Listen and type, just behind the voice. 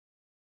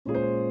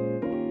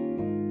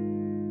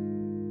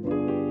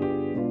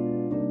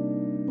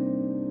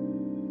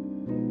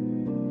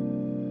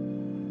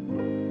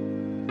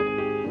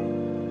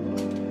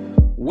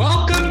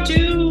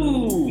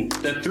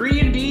the 3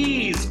 and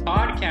D's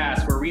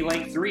podcast where we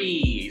like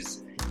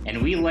threes and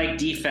we like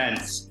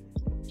defense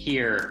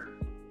here,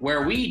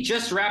 where we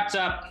just wrapped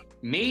up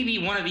maybe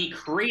one of the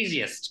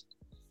craziest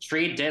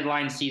trade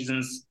deadline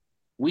seasons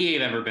we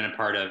have ever been a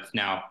part of.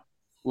 Now,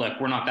 look,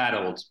 we're not that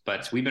old,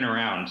 but we've been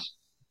around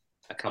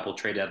a couple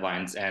trade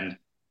deadlines, and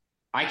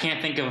I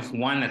can't think of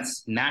one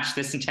that's matched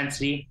this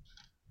intensity,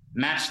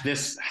 matched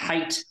this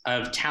height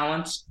of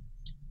talent,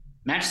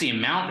 matched the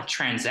amount of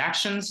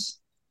transactions.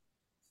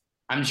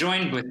 I'm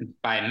joined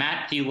by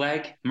Matt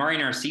Leg, Mari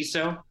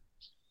Narciso.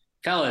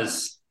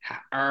 Fellas,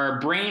 our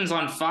brains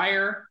on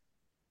fire.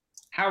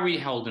 How are we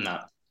holding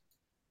up?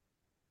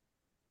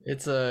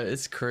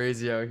 It's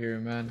crazy out here,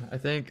 man. I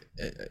think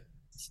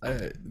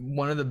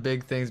one of the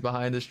big things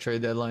behind this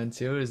trade deadline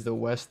too is the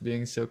West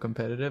being so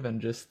competitive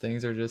and just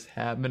things are just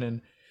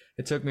happening.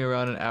 It took me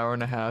around an hour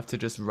and a half to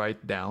just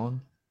write down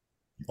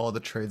all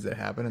the trades that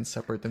happened and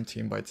separate them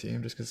team by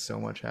team just because so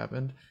much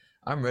happened.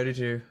 I'm ready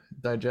to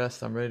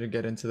digest. I'm ready to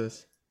get into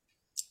this.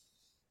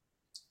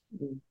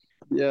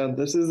 Yeah,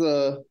 this is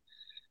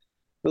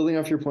building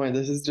off your point.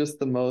 This is just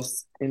the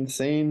most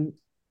insane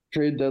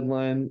trade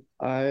deadline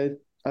I've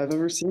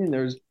ever seen.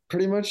 There's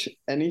pretty much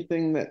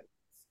anything that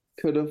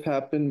could have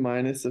happened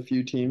minus a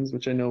few teams,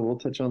 which I know we'll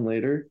touch on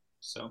later.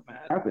 So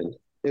mad. Happened.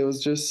 It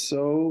was just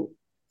so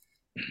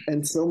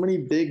many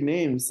big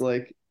names.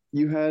 Like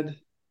you had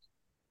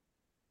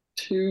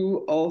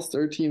 2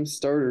 all-star team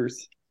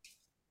starters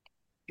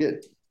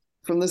get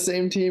from the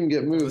same team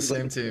get moved. The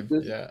same team,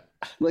 yeah.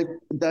 Like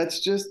that's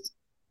just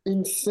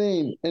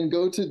insane. And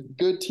go to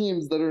good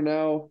teams that are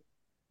now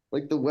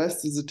like the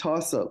West is a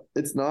toss-up.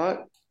 It's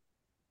not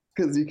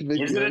because you can make.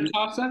 Is it a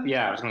toss-up?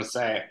 Yeah, I was gonna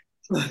say.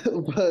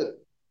 But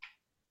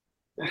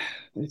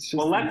it's just.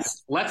 Well,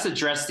 let's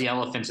address the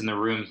elephant in the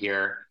room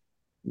here.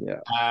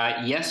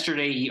 Yeah.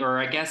 Yesterday, or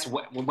I guess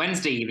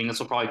Wednesday evening. This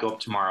will probably go up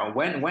tomorrow.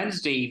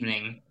 Wednesday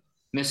evening,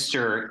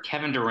 Mr.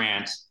 Kevin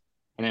Durant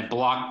in a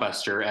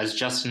blockbuster, as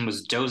Justin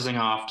was dozing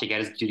off to get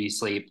his beauty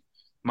sleep,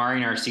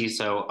 Mari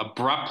Narciso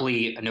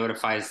abruptly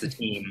notifies the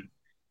team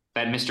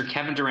that Mr.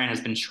 Kevin Durant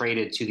has been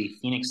traded to the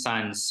Phoenix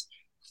Suns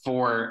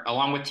for,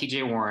 along with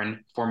TJ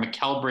Warren, for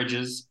Mikal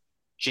Bridges,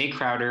 Jay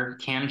Crowder,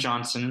 Cam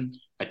Johnson,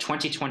 a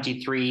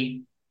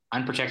 2023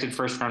 unprotected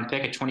first-round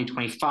pick, a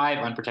 2025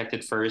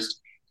 unprotected first,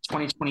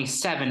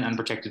 2027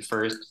 unprotected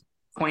first,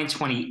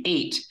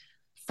 2028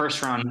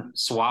 first-round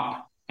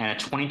swap, and a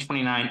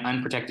 2029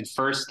 unprotected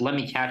first. Let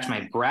me catch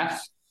my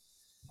breath.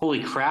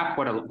 Holy crap,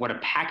 what a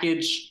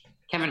package.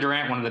 Kevin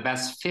Durant, one of the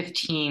best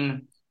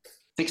 15,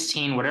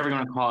 16, whatever you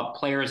want to call it,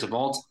 players of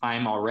all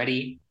time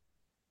already.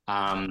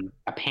 A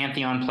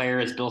pantheon player,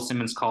 as Bill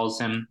Simmons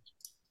calls him,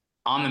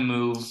 on the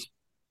move.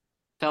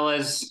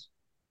 Fellas,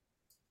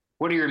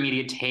 what are your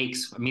immediate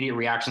takes, immediate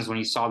reactions when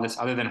you saw this,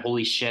 other than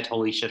holy shit,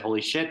 holy shit,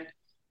 holy shit,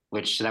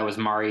 which that was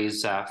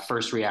Mari's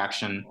first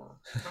reaction.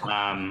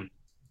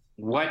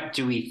 What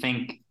do we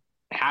think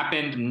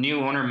happened? New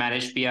owner Matt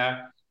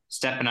Ishbia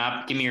stepping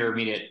up. Give me your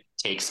immediate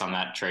takes on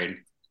that trade.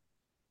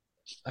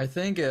 I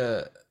think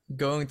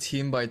going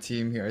team by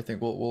team here, I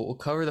think we'll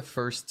cover the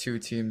first 2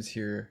 teams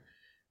here,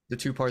 the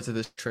 2 parts of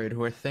this trade,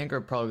 who I think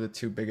are probably the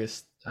two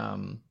biggest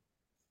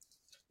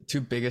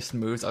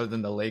moves other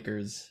than the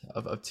Lakers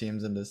of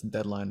teams in this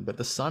deadline. But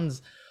the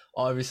Suns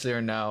obviously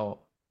are now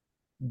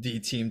the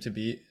team to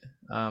beat.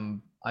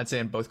 I'd say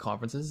in both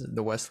conferences.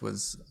 The West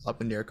was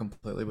up in the air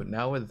completely, but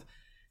now with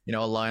a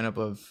lineup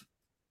of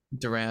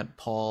Durant,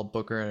 Paul,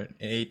 Booker, and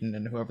Ayton,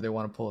 and whoever they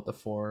want to pull at the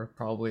 4,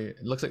 probably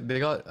it looks like they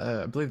got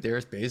I believe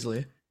Darius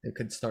Baisley. They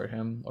could start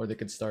him, or they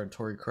could start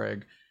Torrey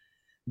Craig.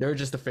 They're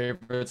just the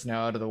favorites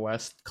now out of the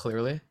West,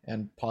 clearly,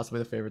 and possibly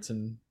the favorites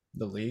in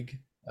the league.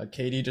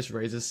 KD just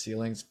raises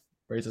ceilings,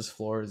 raises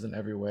floors in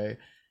every way.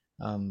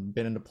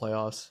 Been in the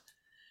playoffs.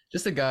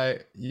 Just a guy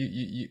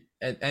you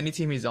any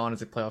team he's on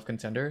is a playoff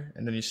contender,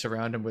 and then you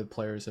surround him with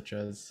players such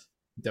as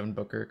Devin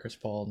Booker, Chris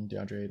Paul, and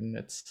DeAndre Ayton.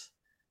 It's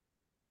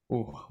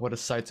what a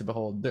sight to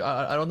behold.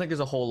 I don't think there's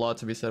a whole lot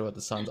to be said about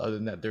the Suns other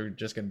than that they're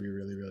just going to be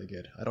really, really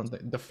good. I don't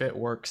think the fit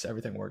works.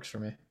 Everything works for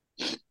me.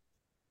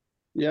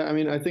 Yeah, I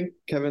mean, I think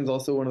Kevin's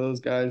also one of those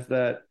guys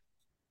that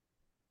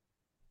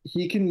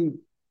he can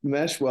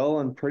mesh well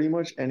on pretty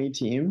much any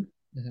team.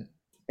 Mm-hmm.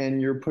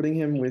 And you're putting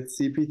him with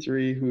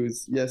CP3,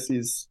 who's, yes,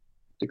 he's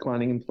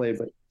declining in play,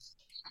 but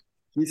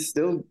he's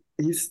still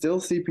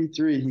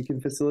CP3. He can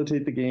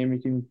facilitate the game. He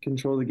can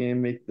control the game,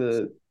 make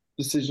the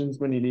decisions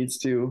when he needs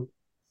to.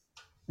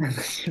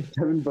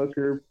 Devin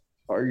Booker,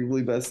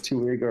 arguably best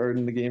 2-way guard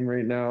in the game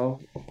right now.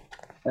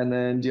 And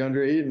then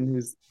DeAndre Ayton,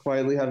 who's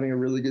quietly having a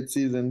really good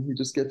season. He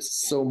just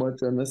gets so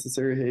much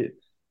unnecessary hate.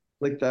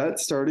 Like that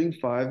starting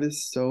 5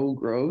 is so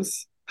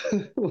gross.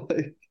 And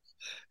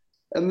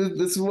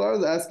this is what I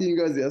was asking you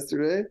guys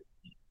yesterday,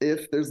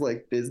 if there's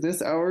like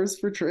business hours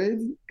for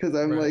trades, because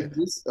I'm like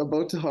just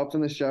about to hop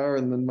in the shower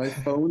and then my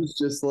phone's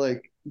just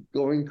like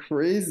going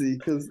crazy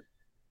because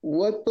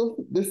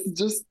this is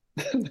just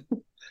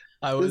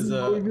this is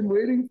what we've been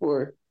waiting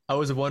for. I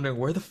was wondering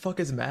where the fuck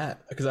is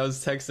Matt, because I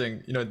was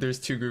texting, there's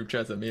 2 group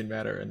chats that me and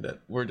Matt are in that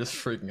we're just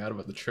freaking out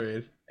about the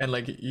trade, and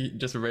like he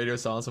just radio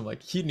silence him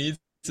like he needs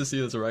to see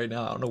this right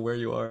now. I don't know where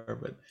you are,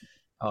 but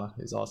oh,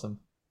 he's awesome.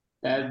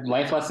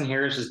 Life lesson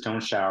here is just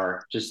don't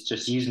shower. Just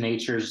use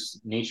nature's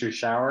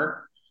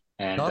shower,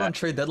 and Not on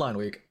trade deadline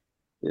week.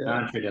 Yeah,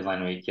 not on trade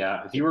deadline week.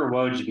 Yeah, if you were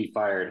Woj, you'd be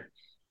fired.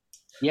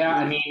 Yeah,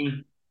 I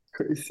mean,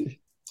 crazy.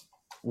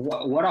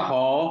 what a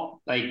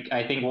haul! Like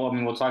I think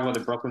we'll talk about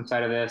the Brooklyn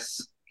side of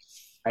this.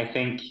 I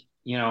think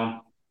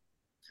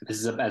this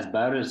is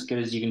about as good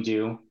as you can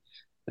do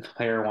if a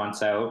player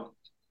wants out.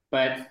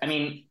 But I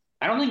mean,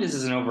 I don't think this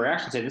is an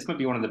overreaction. Say this might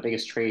be one of the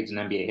biggest trades in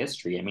NBA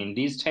history. I mean,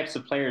 these types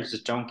of players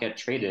just don't get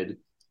traded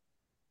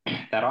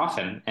that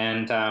often.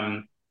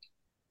 And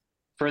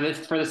for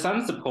the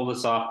Suns to pull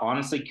this off,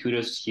 honestly,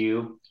 kudos to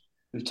you.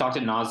 We've talked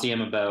at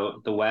nauseum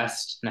about the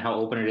West and how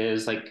open it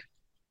is. Like,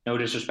 no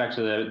disrespect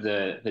to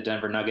the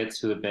Denver Nuggets,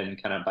 who have been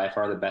kind of by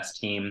far the best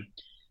team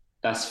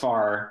thus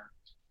far.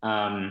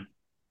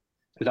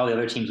 With all the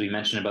other teams we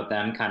mentioned about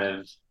them, kind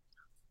of,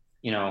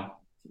 you know,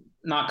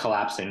 not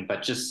collapsing,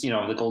 but just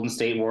the Golden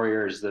State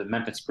Warriors, the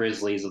Memphis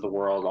Grizzlies of the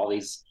world, all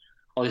these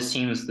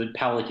teams, the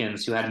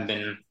Pelicans, who hadn't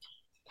been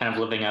kind of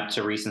living up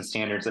to recent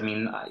standards. I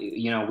mean,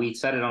 we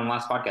said it on the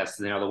last podcast.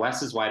 The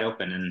West is wide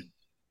open, and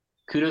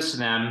kudos to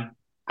them.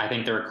 I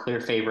think they're a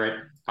clear favorite.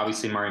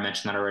 Obviously, Murray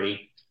mentioned that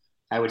already.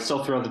 I would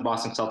still throw the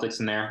Boston Celtics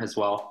in there as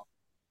well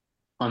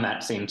on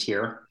that same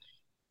tier.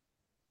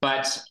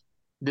 But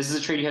this is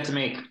a trade you have to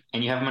make,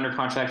 and you have him under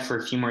contract for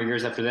a few more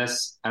years after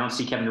this. I don't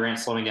see Kevin Durant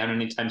slowing down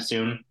anytime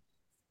soon.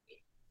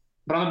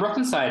 But on the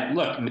Brooklyn side,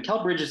 look,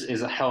 Mikal Bridges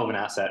is a hell of an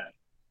asset.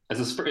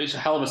 It's a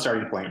hell of a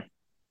starting point.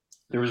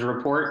 There was a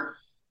report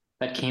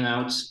that came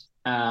out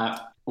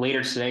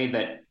later today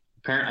that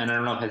apparently, and I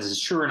don't know if this is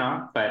true or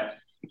not, but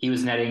he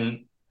was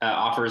netting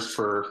offers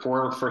for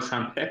 4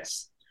 first-round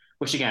picks,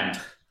 which again,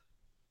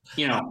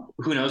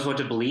 who knows what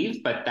to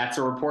believe, but that's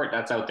a report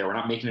that's out there. We're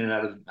not making it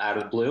out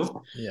of the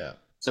blue. Yeah.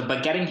 So,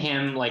 but getting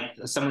him like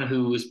someone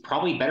who is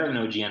probably better than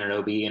OG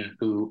Anunoby, and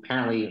who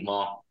apparently,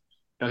 well,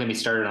 don't get me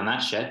started on that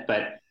shit,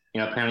 but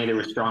apparently there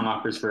were strong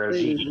offers for OG.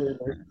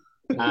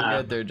 We'll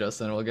get there,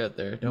 Justin. We'll get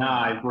there.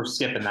 We're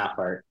skipping that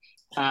part.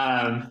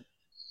 To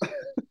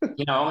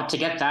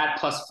get that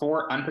plus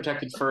 4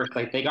 unprotected first,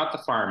 like they got the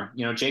farm.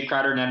 Jay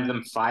Crowder netted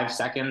them 5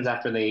 seconds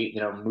after they,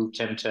 moved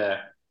him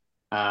to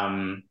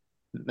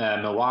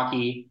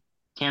Milwaukee.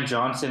 Cam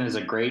Johnson is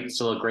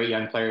still a great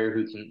young player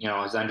who can,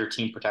 is under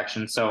team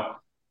protection. So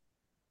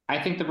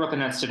I think the Brooklyn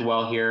Nets did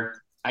well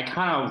here. I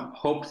kind of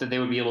hoped that they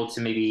would be able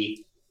to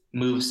maybe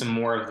move some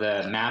more of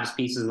the Mavs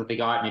pieces that they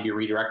got, maybe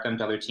redirect them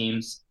to other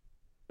teams.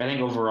 I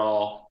think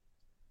overall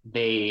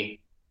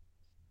they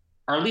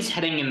are at least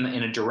heading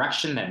in a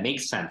direction that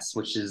makes sense,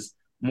 which is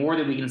more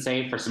than we can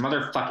say for some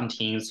other fucking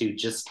teams who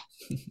just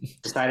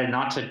decided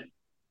not to.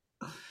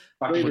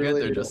 We'll get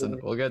there, Justin.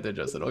 We'll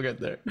get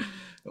there.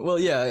 Well,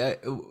 yeah.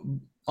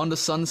 On the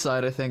Sun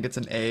side, I think it's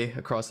an A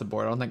across the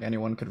board. I don't think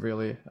anyone could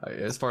really,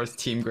 as far as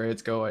team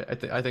grades go, I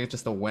think it's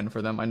just a win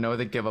for them. I know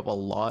they give up a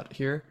lot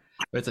here,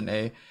 but it's an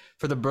A.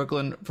 For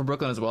Brooklyn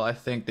as well, I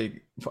think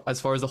they, as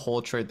far as the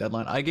whole trade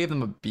deadline, I gave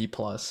them a B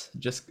plus.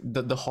 Just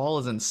the haul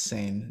is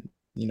insane.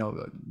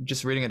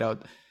 Just reading it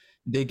out,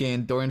 they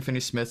gained Dorian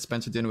Finney-Smith,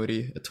 Spencer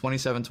Dinwiddie, a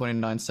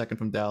 27-29 second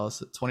from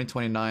Dallas, a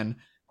 20-29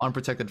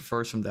 unprotected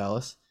first from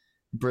Dallas,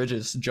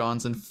 Bridges,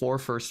 Johnson, 4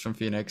 firsts from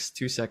Phoenix,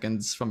 2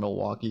 seconds from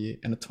Milwaukee,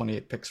 and a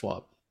 28 pick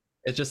swap.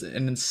 It's just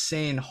an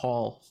insane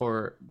haul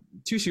for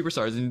 2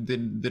 superstars, and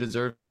they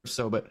deserve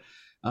so. But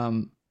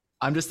I'm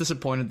just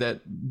disappointed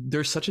that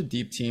they're such a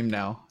deep team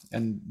now,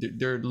 and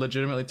they're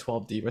legitimately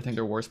 12 deep. I think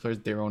their worst player is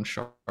Daron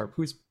Sharp,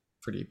 who's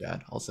pretty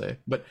bad, I'll say.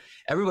 But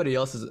everybody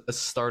else is a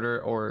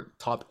starter or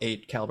top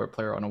 8 caliber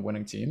player on a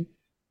winning team.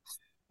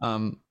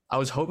 I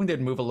was hoping they'd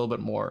move a little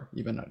bit more,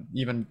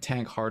 even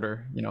tank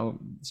harder,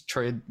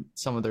 trade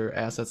some of their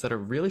assets that are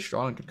really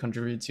strong and could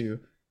contribute to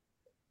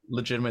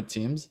legitimate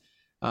teams.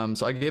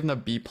 So I gave them a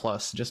B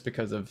plus just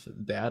because of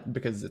that,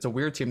 because it's a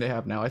weird team they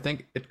have now. I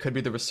think it could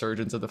be the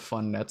resurgence of the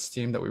fun Nets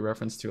team that we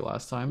referenced to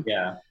last time.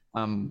 Yeah.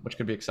 Which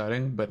could be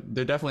exciting, but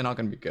they're definitely not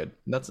going to be good.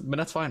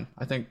 That's fine.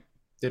 I think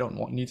they don't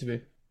need to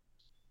be.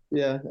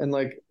 Yeah, and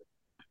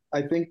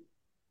I think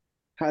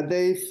had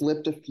they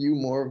flipped a few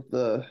more of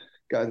the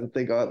guys that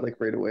they got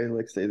right away,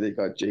 say they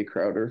got Jay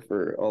Crowder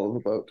for all of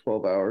about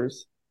 12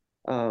 hours,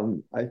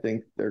 I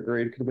think their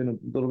grade could have been a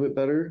little bit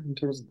better in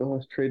terms of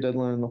the trade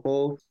deadline in the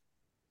whole.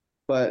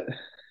 But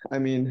I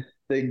mean,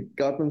 they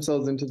got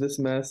themselves into this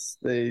mess.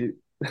 They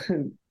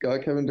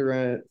got Kevin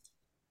Durant,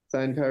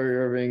 signed Kyrie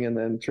Irving, and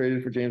then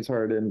traded for James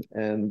Harden,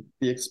 and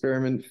the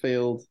experiment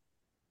failed.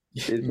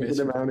 It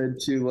amounted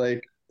to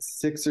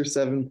 6 or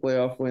 7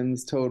 playoff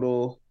wins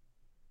total,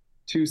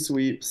 2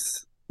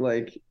 sweeps.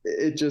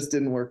 It just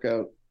didn't work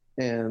out,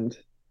 and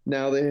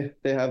now they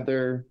have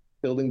their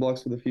building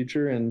blocks for the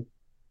future, and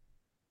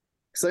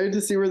excited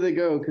to see where they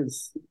go,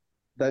 because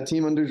that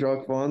team under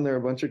Jacques Vaughn, they're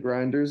a bunch of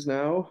grinders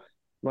now,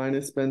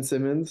 minus Ben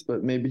Simmons,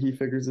 but maybe he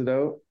figures it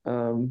out.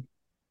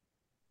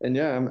 And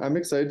yeah, I'm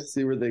excited to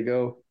see where they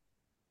go.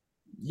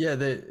 Yeah,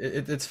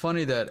 it's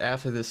funny that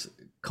after this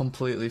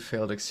completely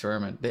failed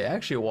experiment, they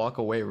actually walk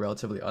away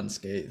relatively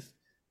unscathed.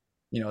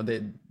 You know,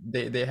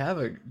 they have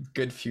a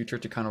good future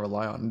to kind of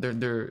rely on.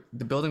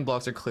 The building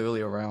blocks are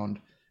clearly around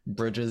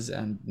Bridges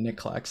and Nick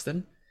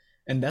Claxton,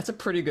 and that's a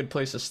pretty good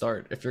place to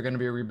start if you're going to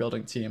be a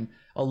rebuilding team,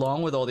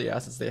 along with all the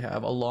assets they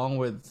have, along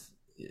with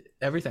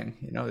everything.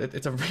 You know,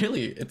 it's a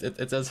really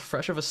it's as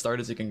fresh of a start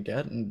as you can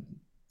get, and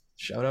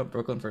shout out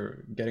Brooklyn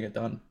for getting it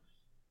done.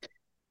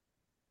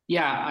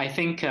 Yeah, I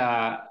think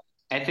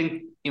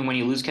when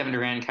you lose Kevin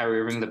Durant and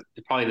Kyrie Irving,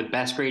 probably the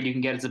best grade you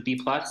can get is a B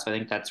plus. I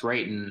think that's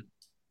right, and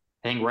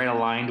I think right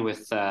aligned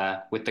with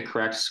the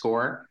correct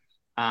score.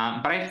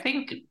 But I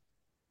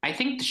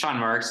think Sean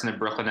Marks and the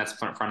Brooklyn Nets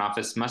front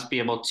office must be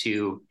able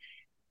to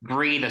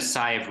breathe a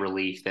sigh of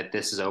relief that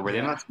this is over. They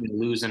Yeah. must be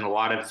losing a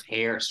lot of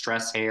hair,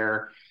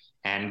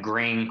 and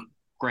graying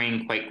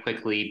quite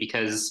quickly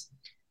because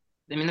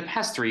I mean the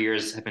past 3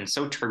 years have been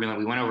so turbulent.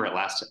 We went over it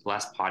last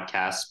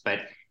podcast, but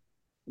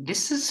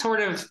this is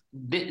sort of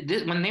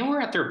when they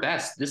were at their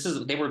best.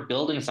 They were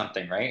building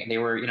something, right? They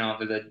were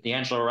the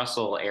D'Angelo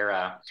Russell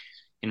era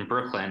in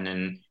Brooklyn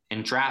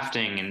and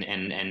drafting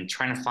and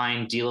trying to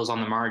find deals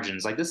on the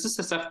margins. Like this is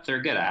the stuff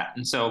they're good at,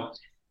 and so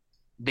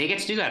they get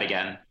to do that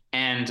again.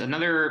 And I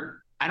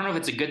don't know if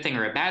it's a good thing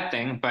or a bad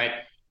thing, but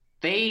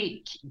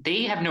they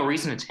have no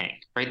reason to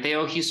tank, right? They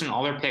owe Houston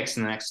all their picks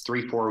in the next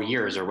 3-4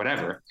 years or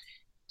whatever.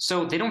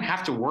 So they don't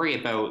have to worry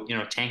about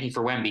tanking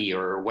for Wemby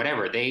or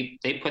whatever. They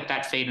put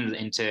that fate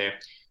into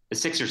the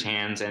Sixers'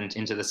 hands and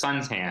into the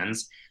Suns'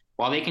 hands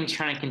while they can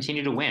try to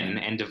continue to win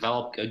and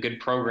develop a good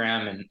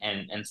program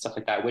and stuff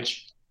like that.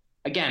 Which,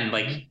 again,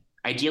 like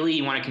ideally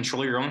you want to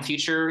control your own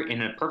future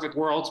in a perfect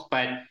world,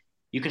 but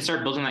you can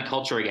start building that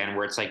culture again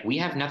where it's like we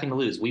have nothing to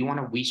lose. We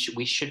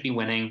should be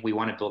winning. We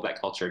want to build that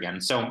culture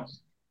again. So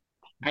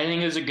I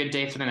think it was a good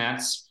day for the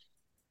Nets.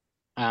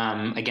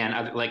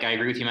 Again, like I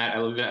agree with you, Matt.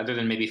 Other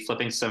than maybe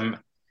flipping some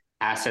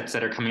assets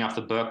that are coming off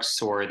the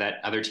books or that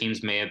other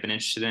teams may have been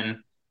interested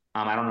in,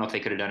 I don't know if they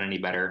could have done any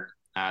better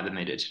than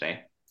they did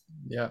today.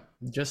 Yeah,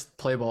 just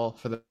play ball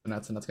for the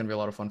Nets, and that's going to be a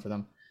lot of fun for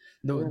them.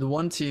 The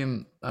one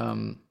team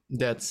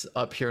that's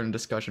up here in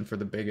discussion for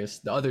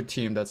the other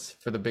team that's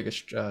for the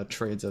biggest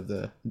trades of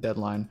the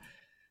deadline,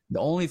 the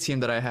only team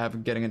that I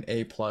have getting an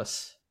A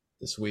plus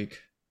this week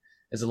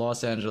is the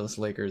Los Angeles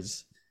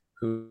Lakers.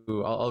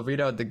 Who I'll read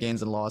out the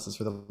gains and losses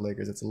for the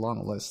Lakers. It's a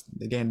long list.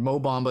 They gained Mo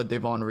Bamba,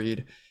 Devon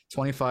Reed,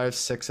 25,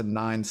 6, and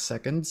 9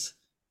 seconds.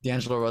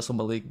 D'Angelo Russell,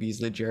 Malik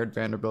Beasley, Jared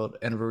Vanderbilt,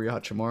 and Rui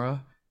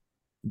Hachimura.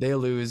 They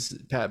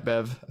lose Pat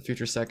Bev, a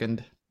future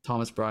second,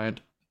 Thomas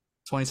Bryant,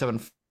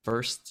 27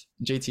 first,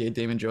 JTA,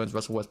 Damon Jones,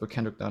 Russell Westbrook,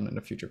 Kendrick Dunn, and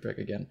a future pick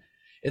again.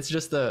 It's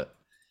just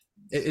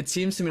it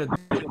seems to me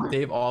that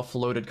they've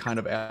offloaded kind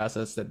of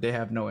assets that they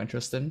have no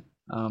interest in.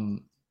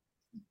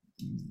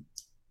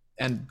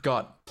 And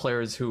got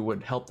players who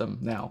would help them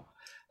now.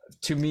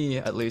 To me,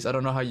 at least, I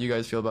don't know how you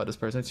guys feel about this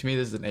person. To me,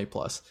 this is an A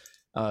plus.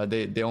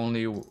 They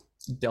only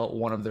dealt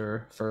one of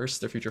their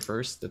future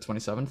first, the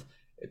 27th,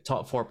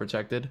 top 4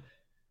 protected,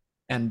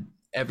 and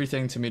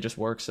everything to me just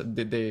works.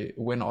 They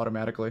win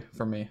automatically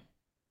for me.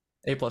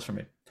 A plus for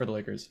me for the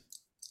Lakers.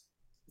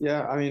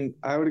 Yeah, I mean,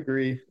 I would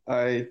agree.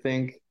 I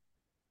think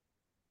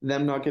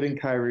them not getting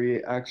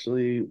Kyrie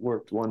actually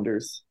worked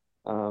wonders.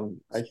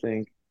 I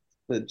think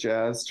the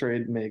Jazz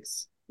trade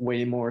makes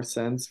way more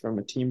sense from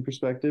a team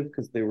perspective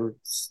because they were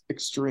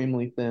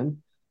extremely thin.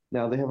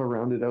 Now they have a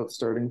rounded out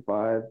starting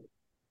five,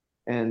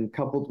 and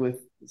coupled with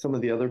some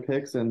of the other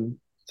picks and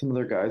some of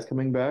their guys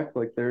coming back,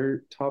 like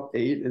their top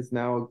 8 is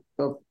now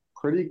a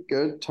pretty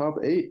good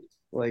top 8.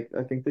 Like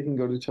I think they can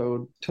go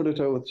toe to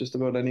toe with just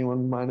about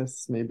anyone,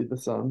 minus maybe the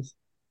Suns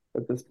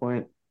at this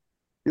point.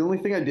 The only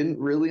thing I didn't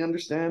really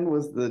understand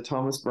was the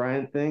Thomas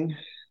Bryant thing.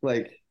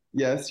 Like,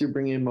 yes, you're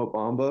bringing in Mo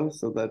Bamba,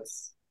 so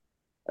that's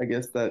I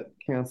guess that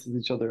cancels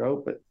each other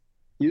out. But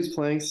he was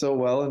playing so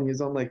well, and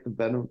he's on like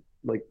the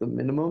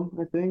minimum,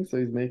 I think. So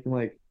he's making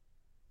like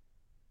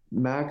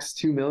max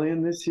 2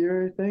 million this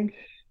year, I think.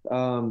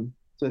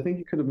 So I think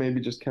you could have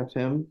maybe just kept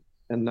him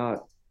and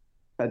not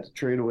had to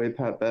trade away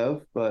Pat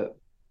Bev. But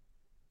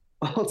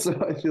also,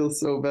 I feel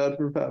so bad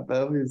for Pat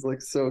Bev. He's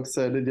like so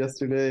excited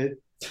yesterday.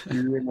 He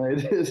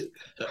reunited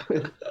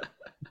with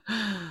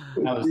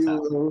That was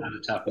tough. That was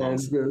a tough and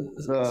moment.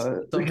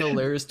 just, Some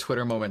hilarious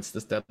Twitter moments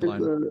this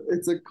deadline.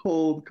 it's a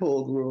cold,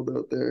 cold world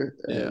out there.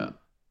 And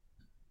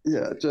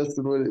yeah,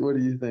 Justin, what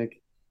do you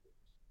think?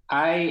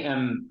 I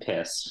am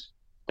pissed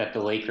that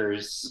the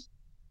Lakers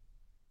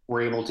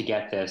were able to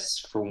get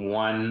this for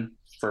one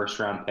first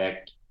round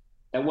pick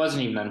that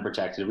wasn't even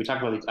unprotected. We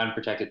talked about these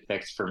unprotected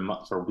picks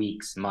for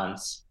weeks,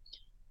 months,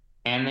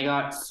 and they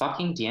got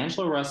fucking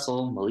D'Angelo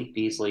Russell, Malik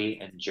Beasley,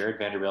 and Jared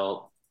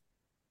Vanderbilt,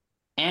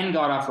 and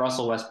got off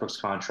Russell Westbrook's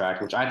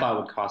contract, which I thought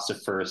would cost a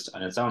first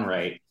on its own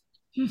right,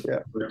 Yeah.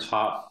 for a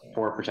top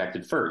 4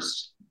 protected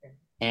first.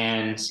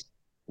 And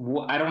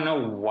I don't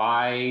know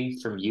why,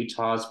 from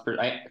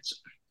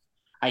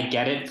I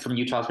get it from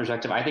Utah's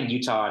perspective. I think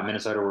Utah and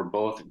Minnesota were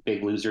both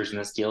big losers in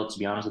this deal, to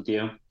be honest with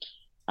you.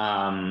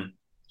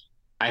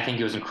 I think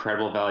it was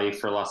incredible value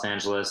for Los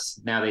Angeles.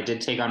 Now they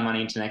did take on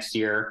money into next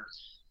year,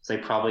 so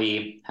they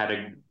probably had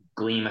a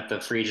gleam at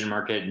the free agent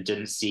market and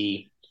didn't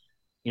see,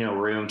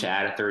 room to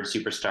add a third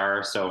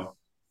superstar. So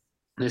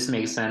this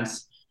makes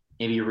sense.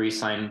 Maybe you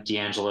re-sign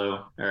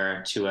D'Angelo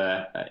or to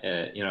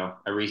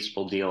a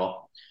reasonable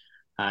deal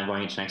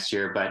going into next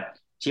year. But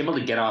to be able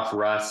to get off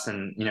Russ,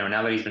 and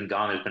now that he's been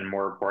gone, there's been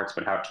more reports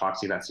about how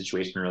toxic that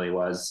situation really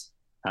was,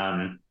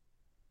 and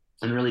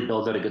really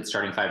build out a good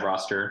starting five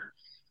roster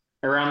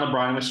around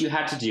LeBron, which you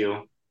had to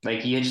do.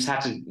 Like you just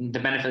have to the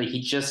benefit. Like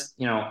he just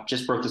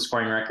broke the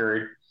scoring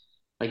record.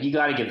 Like you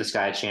got to give this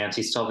guy a chance.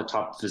 He's still at the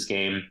top of his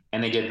game,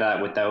 and they did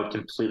that without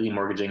completely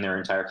mortgaging their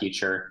entire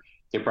future.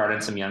 They brought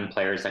in some young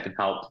players that can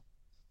help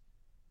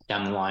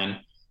down the line.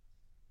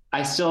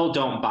 I still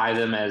don't buy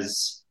them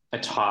as a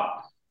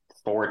top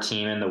four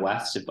team in the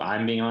West, if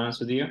I'm being honest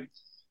with you.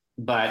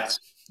 But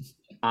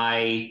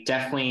I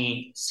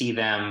definitely see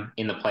them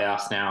in the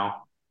playoffs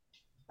now,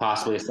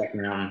 possibly a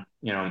second round,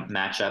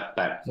 matchup.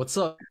 But What's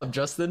up,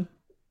 Justin?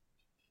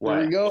 There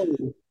we go.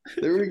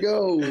 There we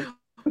go.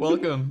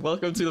 Welcome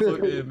to the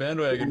fucking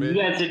bandwagon, man.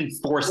 You guys didn't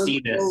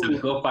foresee this, so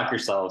go fuck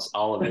yourselves,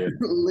 all of you.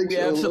 We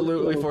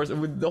absolutely forced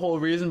it. The whole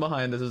reason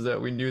behind this is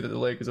that we knew that the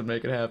Lakers would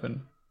make it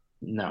happen.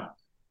 No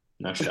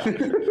shot.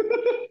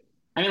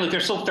 I mean, look, they're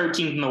still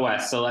 13th in the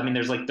West, so I mean,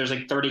 there's like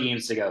 30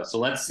 games to go. So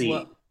let's see.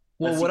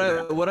 Well,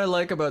 what I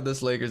like about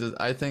this Lakers is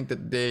I think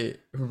that they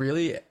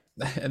really,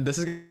 and this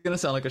is gonna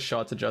sound like a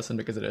shot to Justin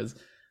because it is,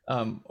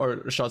 or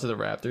a shot to the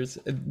Raptors.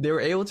 They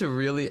were able to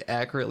really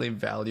accurately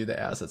value the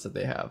assets that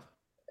they have,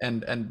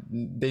 and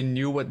they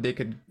knew what they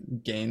could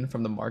gain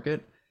from the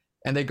market,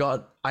 and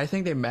I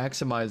think they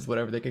maximized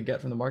whatever they could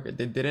get from the market.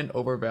 They didn't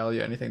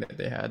overvalue anything that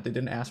they had. They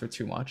didn't ask for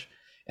too much,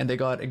 and they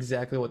got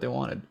exactly what they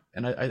wanted.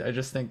 And I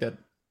just think that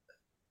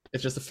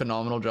it's just a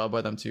phenomenal job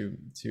by them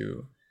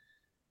to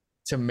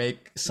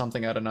make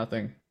something out of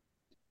nothing.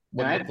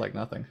 What looked like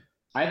nothing.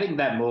 I think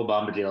that Mo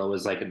Bamba deal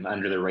was like an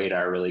under the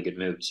radar really good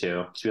move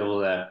too. To be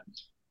able to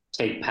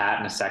take Pat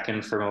in a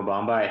second for Mo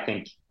Bamba, I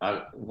think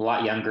a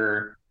lot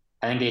younger.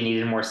 I think they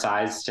needed more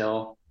size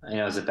still,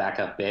 as a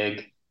backup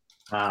big.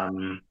 I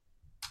don't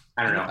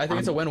know. I think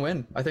it's a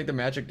win-win. I think the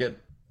Magic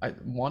I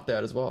want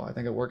that as well. I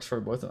think it works for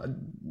both.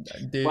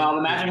 The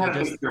Magic had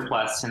a big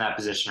surplus in that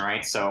position,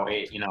 right? So,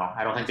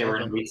 I don't think they were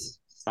going to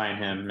sign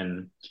him,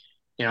 and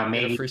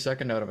maybe a free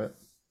second out of it.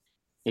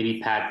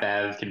 Maybe Pat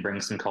Bev can bring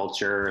some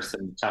culture or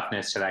some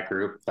toughness to that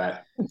group,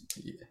 but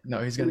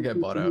no, he's gonna get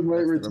bought out. He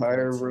might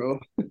retire, bro.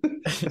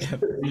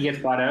 He gets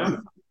bought out.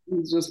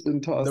 He's just been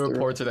tossed. The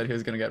reports are that he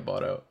was gonna get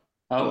bought out.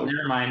 Oh,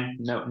 never mind.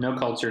 No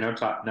culture, no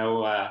talk,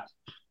 no. I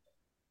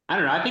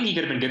don't know. I think he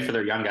could have been good for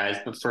their young guys,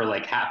 but for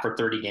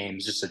 30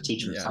 games just to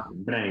teach them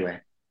something. But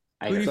anyway,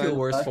 who do you feel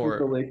worse for?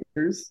 The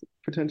Lakers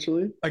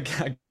potentially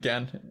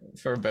again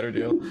for a better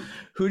deal.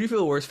 Who do you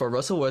feel worse for,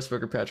 Russell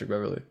Westbrook or Patrick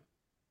Beverley?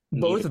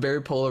 Both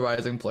very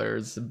polarizing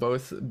players.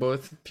 Both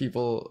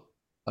people,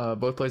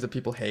 both players that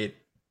people hate,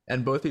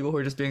 and both people who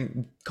are just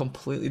being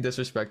completely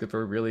disrespected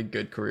for really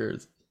good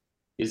careers.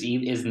 Is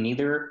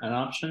neither an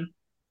option?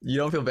 You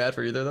don't feel bad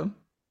for either of them?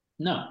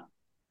 No.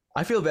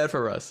 I feel bad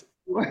for Russ.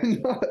 Why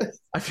not?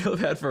 I feel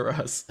bad for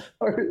Russ.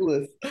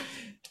 Heartless.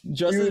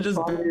 Justin's just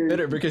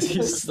bitter because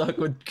he's stuck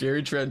with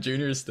Gary Trent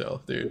Jr.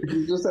 still, dude.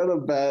 He just had a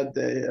bad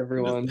day,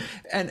 everyone.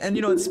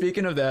 And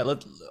speaking of that,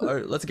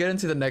 let's get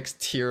into the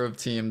next tier of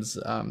teams.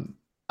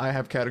 I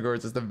have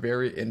categories as the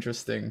very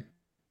interesting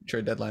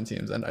trade deadline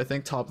teams, and I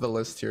think top of the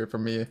list here for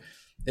me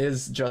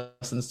is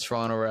Justin's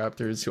Toronto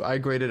Raptors, who I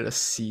graded a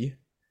C.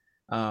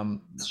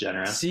 It's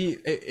generous. C,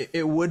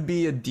 it would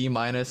be a D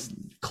minus,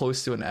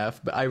 close to an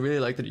F, but I really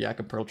like the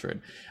Jakob Pearl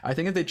trade. I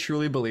think if they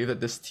truly believe that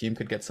this team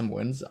could get some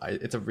wins,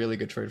 it's a really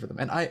good trade for them.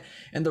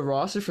 And the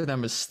roster for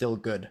them is still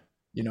good.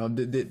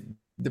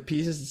 The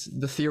pieces,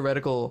 the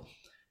theoretical.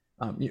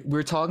 We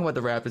were talking about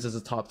the Raptors as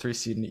a top 3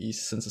 seed in the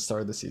East since the start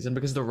of the season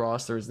because the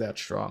roster is that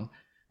strong.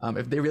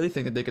 If they really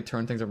think that they could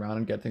turn things around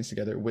and get things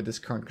together with this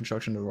current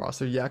construction of the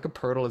roster, Jakob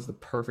Poeltl is the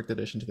perfect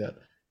addition to that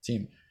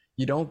team.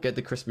 You don't get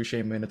the Chris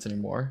Boucher minutes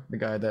anymore. The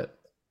guy that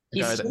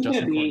Justin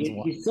Gordon's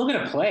won. He's still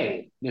gonna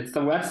play. That's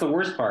the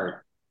worst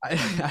part.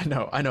 I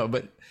know,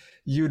 but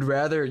you'd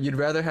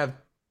rather have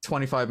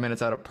 25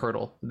 minutes out of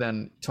Poeltl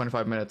than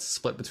 25 minutes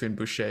split between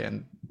Boucher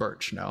and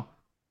Birch. No.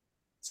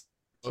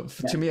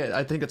 To me,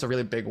 I think it's a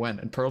really big win,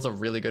 and Pearl's a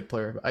really good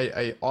player.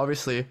 I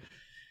obviously,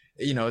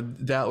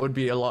 that would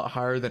be a lot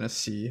higher than a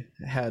C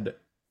had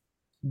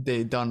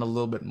they done a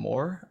little bit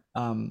more.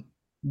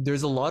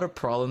 There's a lot of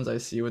problems I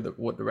see with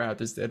what the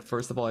Raptors did.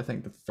 First of all, I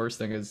think the first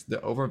thing is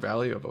the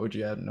overvalue of OG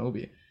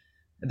Anunoby.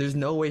 There's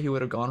no way he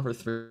would have gone for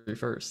 3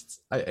 firsts.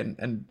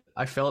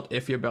 I felt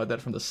iffy about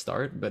that from the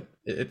start, but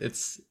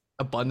it's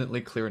abundantly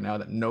clear now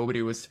that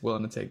nobody was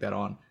willing to take that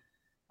on.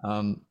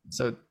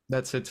 So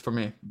that's it for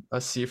me.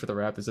 A C for the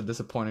Raptors, a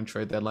disappointing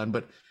trade deadline,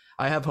 but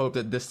I have hope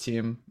that this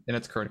team in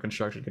its current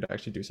construction could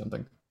actually do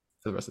something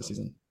for the rest of the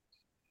season.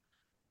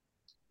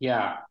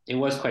 Yeah, it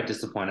was quite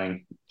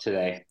disappointing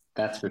today.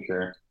 That's for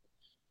sure.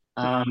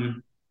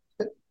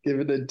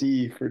 Give it a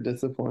D for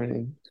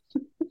disappointing.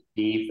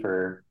 D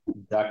for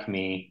duck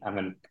me. I'm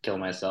gonna kill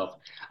myself.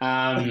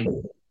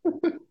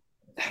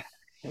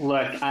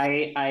 Look,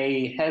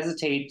 I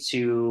hesitate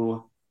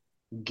to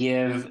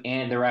give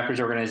the Raptors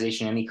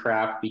organization any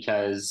crap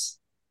because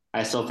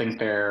I still think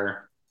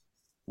they're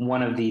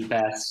one of the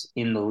best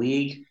in the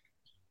league.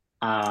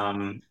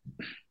 Um,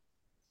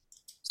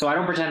 so I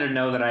don't pretend to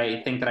know that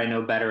I think that I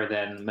know better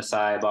than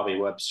Masai, Bobby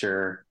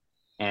Webster,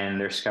 and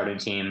their scouting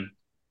team.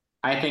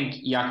 I think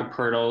Jakob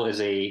Pertl is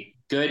a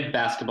good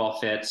basketball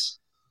fit,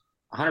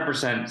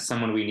 100%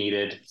 someone we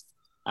needed.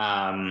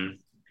 Um,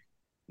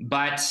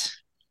 but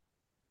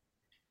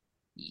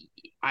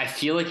I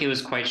feel like it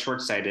was quite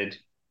short sighted.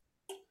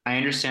 I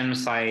understand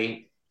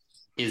Masai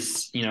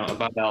is,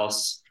 above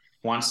else,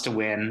 wants to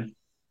win.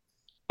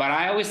 But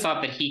I always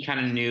thought that he kind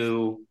of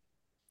knew,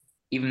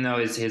 even though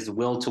his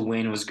will to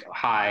win was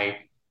high,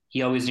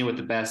 he always knew what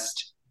the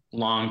best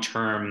long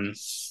term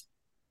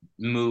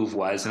move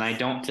was. And I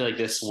don't feel like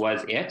this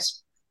was it.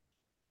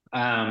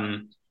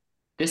 Um,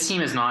 this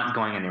team is not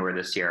going anywhere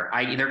this year.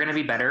 They're going to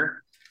be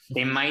better.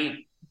 They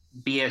might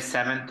be a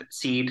seventh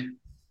seed.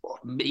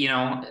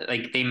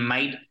 Like they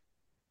might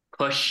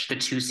push the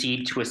 2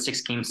 seed to a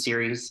 6-game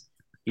series.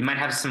 You might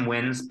have some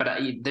wins, but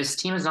this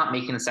team is not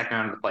making the second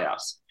round of the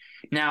playoffs.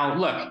 Now,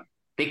 look,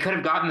 they could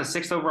have gotten the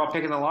 6th overall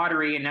pick in the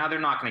lottery, and now they're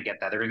not going to get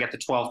that. They're going to get the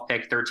 12th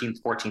pick,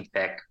 13th, 14th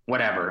pick,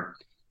 whatever.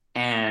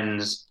 And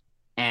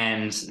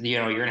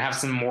you're going to have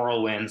some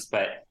moral wins,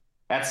 but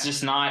that's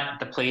just not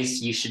the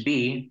place you should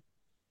be.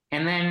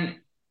 And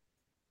then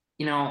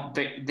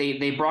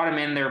they brought him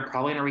in. They're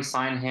probably going to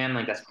re-sign him.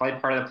 Like that's probably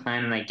part of the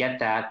plan, and I get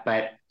that.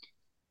 But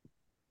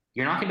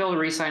you're not going to be able to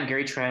re-sign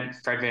Gary Trent,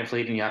 Fred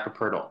VanVleet, and Jakob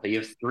Pertl. You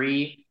have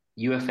 3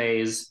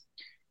 UFAs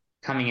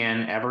coming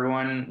in.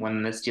 Everyone,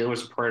 when this deal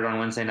was reported on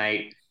Wednesday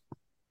night,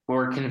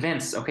 were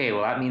convinced, okay,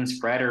 well, that means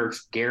Fred or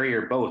Gary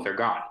or both are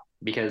gone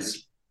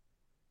because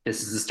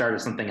this is the start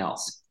of something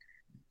else.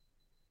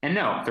 And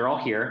no, they're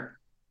all here.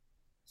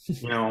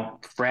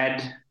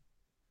 Fred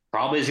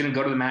probably is going to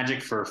go to the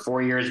Magic for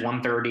 4 years,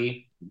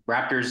 130.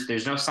 Raptors,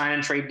 there's no sign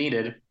and trade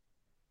needed.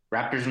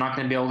 Raptors are not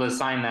going to be able to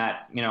sign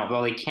that.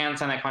 Well, they can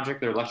sign that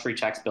contract. Their luxury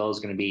tax bill is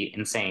going to be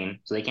insane,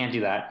 so they can't do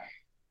that.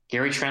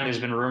 Gary Trent, there's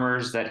been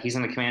rumors that he's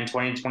going to command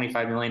 $20 to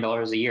 $25 million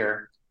a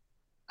year.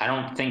 I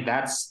don't think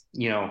that's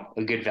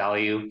a good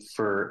value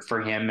for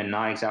him, and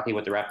not exactly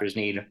what the Raptors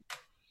need.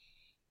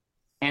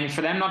 And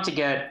for them not to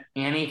get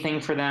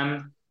anything for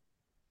them,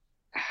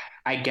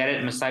 I get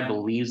it. Masai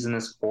believes in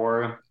this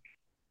core,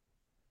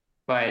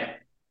 but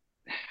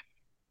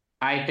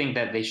I think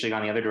that they should have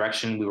gone the other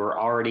direction. We were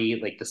already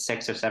like the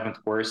 6th or 7th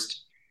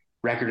worst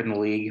record in the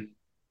league.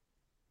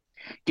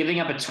 Giving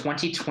up a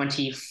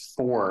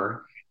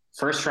 2024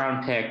 first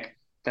round pick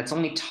that's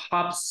only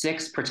top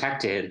 6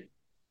 protected,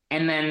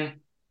 and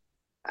then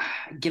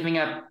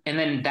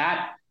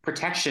that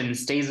protection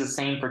stays the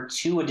same for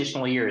 2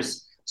 additional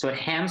years. So it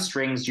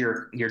hamstrings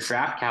your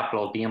draft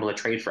capital of being able to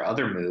trade for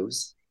other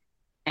moves.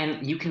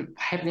 And you can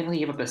hypothetically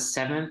give up a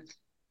 7th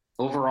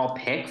overall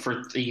pick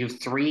for you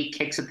have 3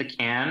 kicks at the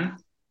can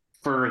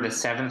for the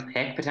 7th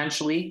pick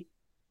potentially.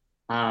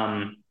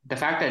 The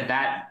fact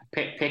that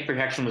pick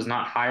protection was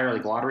not higher,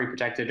 like lottery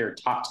protected or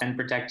top 10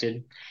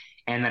 protected,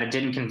 and that it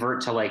didn't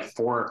convert to like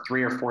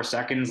 3 or 4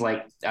 seconds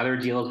like other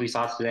deals we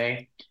saw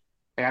today.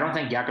 Like I don't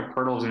think Jakob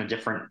Pertl is in a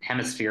different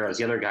hemisphere as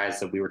the other guys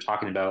that we were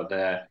talking about,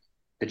 the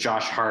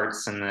Josh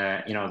Harts and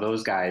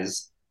those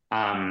guys.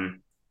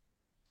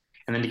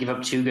 And then to give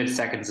up 2 good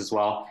seconds as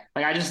well.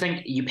 Like I just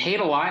think you paid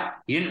a lot,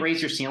 you didn't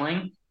raise your ceiling,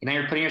 and now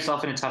you're putting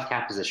yourself in a tough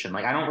cap position.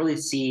 Like I don't really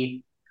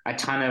see a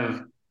ton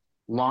of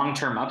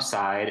long-term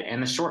upside,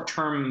 and the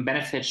short-term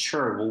benefits,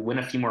 sure, we'll win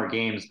a few more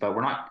games, but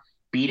we're not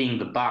beating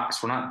the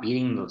Bucks, we're not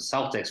beating the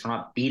Celtics, we're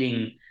not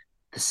beating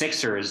the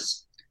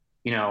Sixers.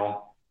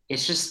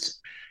 It's just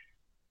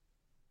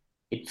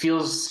it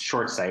feels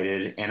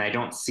short-sighted, and I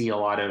don't see a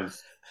lot of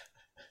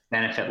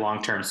benefit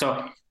long-term.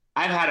 So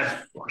I've had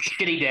a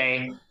shitty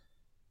day.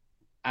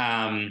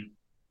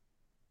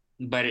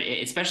 But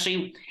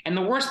especially, and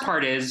the worst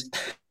part is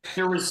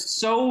there was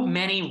so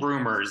many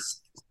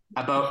rumors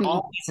about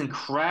all these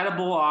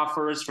incredible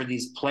offers for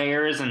these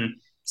players and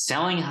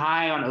selling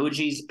high on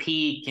OG's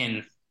peak,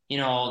 and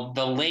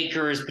the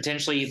Lakers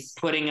potentially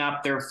putting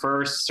up their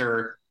firsts,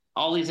 or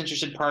all these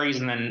interested parties.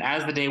 And then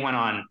as the day went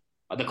on,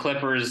 the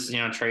Clippers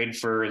trade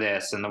for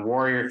this, and the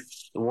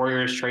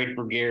Warriors trade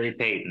for Gary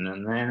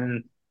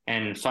Payton,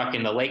 and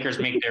fucking the Lakers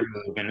make their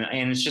move,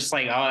 and it's just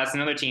like, oh, that's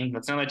another team,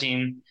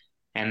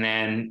 and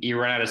then you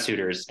run out of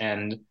suitors,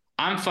 and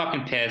I'm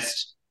fucking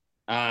pissed.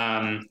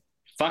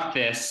 Fuck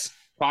this.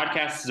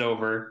 Podcast is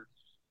over.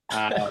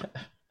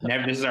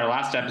 This is our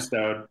last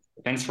episode.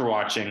 Thanks for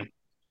watching,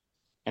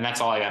 and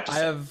that's all I have to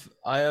say.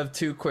 I have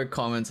 2 quick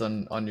comments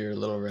on your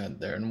little rant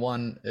there, and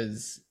one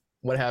is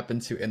what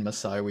happened to In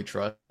Masai we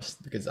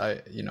trust, because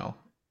I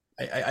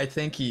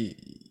think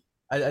he,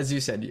 as you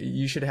said,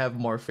 you should have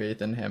more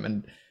faith in him,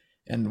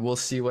 and we'll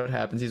see what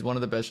happens. He's one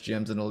of the best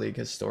GMs in the league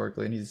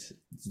historically, and he's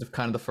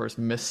kind of the first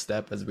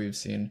misstep as we've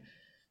seen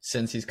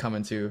since he's come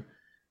into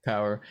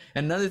power.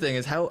 And another thing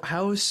is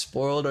how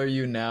spoiled are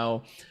you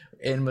now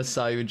in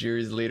Masai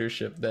Ujiri's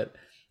leadership that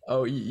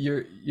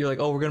you're like,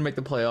 oh, we're gonna make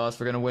the playoffs,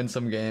 we're gonna win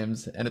some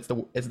games, and it's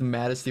the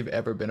maddest you've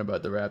ever been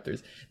about the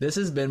Raptors. This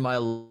has been my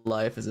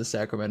life as a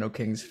Sacramento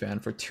Kings fan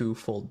for 2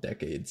 full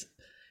decades.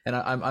 And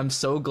I'm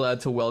so glad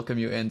to welcome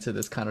you into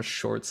this kind of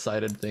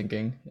short-sighted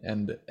thinking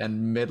and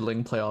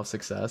middling playoff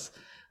success.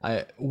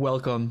 I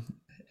welcome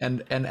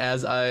and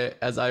as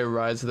I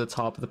rise to the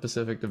top of the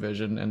Pacific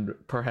Division and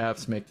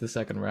perhaps make the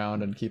second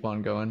round and keep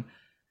on going,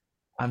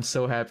 I'm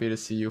so happy to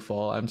see you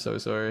fall. I'm so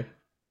sorry.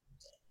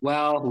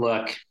 Well,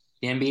 look,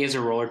 the NBA is a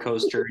roller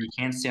coaster. You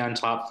can't stay on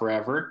top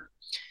forever.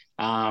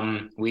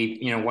 One of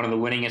the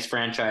winningest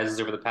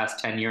franchises over the past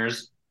 10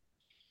 years.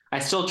 I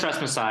still trust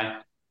Masai.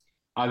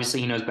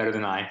 Obviously, he knows better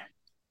than I.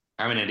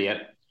 I'm an idiot.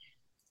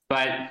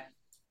 But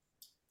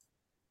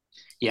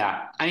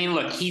yeah, I mean,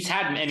 look,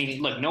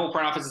 no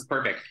front office is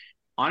perfect.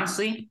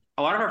 Honestly,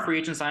 a lot of our free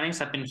agent signings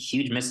have been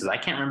huge misses. I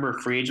can't remember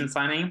a free agent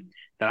signing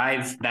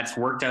that's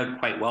worked out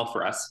quite well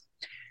for us.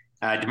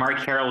 DeMar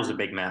Carroll was a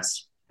big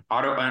miss.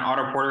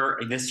 Otto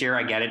Porter this year,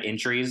 I get it,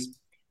 injuries.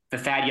 The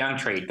Thad Young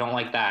trade, don't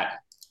like that.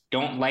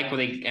 Don't like what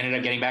they ended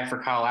up getting back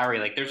for Kyle Lowry.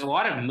 Like, there's a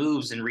lot of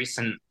moves in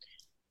recent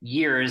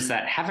years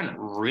that haven't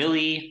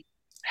really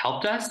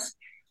helped us.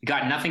 We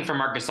got nothing for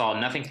Marc Gasol,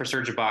 nothing for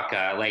Serge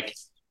Ibaka.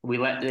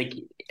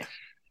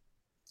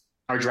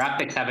 Our draft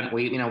picks haven't.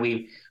 We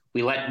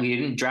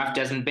didn't draft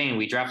Desmond Bain.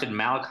 We drafted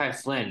Malachi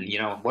Flynn.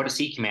 What is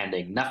he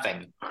commanding?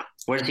 Nothing.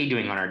 What is he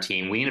doing on our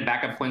team? We need a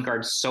backup point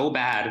guard so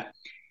bad,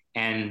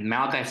 and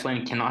Malachi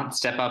Flynn cannot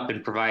step up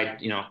and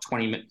provide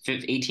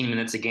 18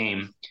 minutes a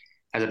game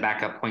as a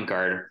backup point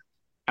guard.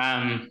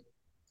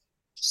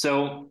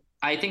 So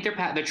I think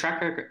their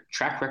track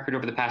record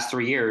over the past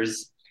 3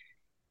 years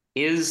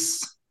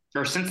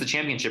or since the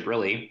championship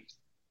really,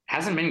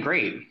 hasn't been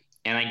great.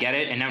 And I get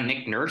it. And now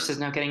Nick Nurse is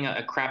now getting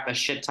a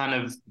shit ton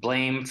of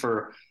blame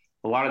for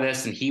a lot of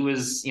this. And he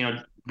is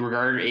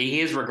regarded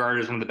as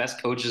one of the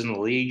best coaches in the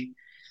league.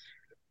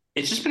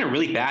 It's just been a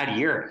really bad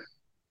year.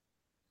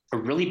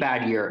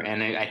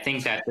 And I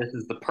think that this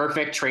is the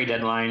perfect trade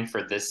deadline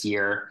for this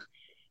year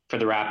for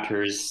the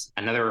Raptors.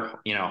 Another,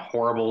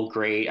 horrible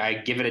grade. I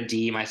give it a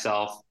D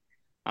myself,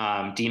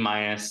 D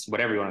minus,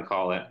 whatever you want to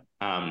call it.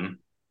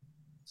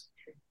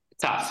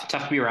 Tough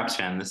to be a Raps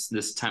fan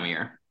this time of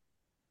year.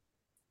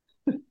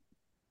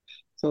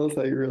 Tell us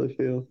how you really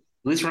feel.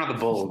 At least we're not the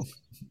Bulls.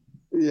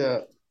 Yeah.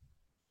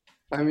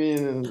 I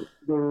mean,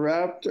 the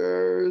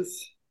Raptors,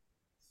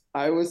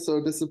 I was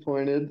so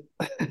disappointed.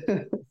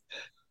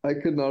 I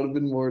could not have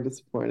been more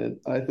disappointed.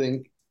 I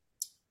think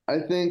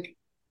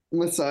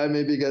Masai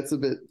maybe gets a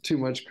bit too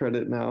much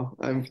credit now.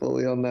 I'm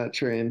fully on that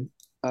train.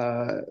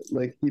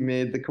 He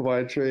made the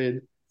Kawhi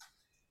trade.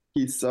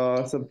 He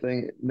saw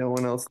something no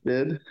one else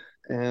did,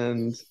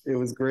 and it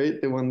was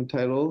great. They won the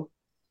title,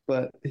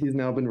 but he's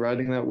now been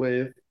riding that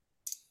wave,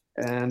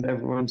 and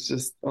everyone's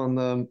just on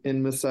the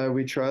in Masai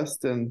we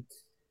trust. And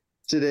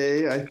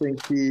today, I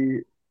think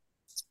the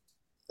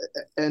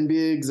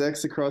NBA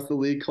execs across the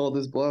league called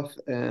his bluff,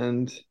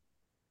 and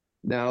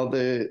now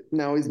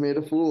he's made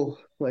a fool.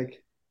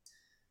 Like,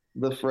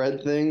 the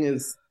Fred thing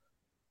is,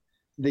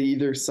 they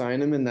either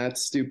sign him and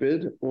that's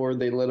stupid, or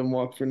they let him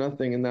walk for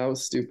nothing and that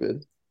was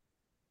stupid.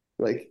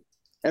 Like,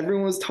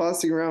 everyone was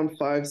tossing around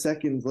 5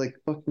 seconds like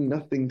fucking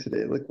nothing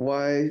today. Like,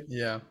 why?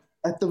 Yeah.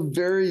 At the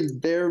very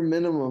bare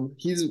minimum,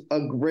 he's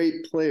a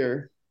great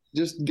player.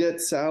 Just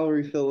get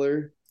salary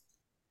filler.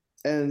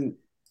 And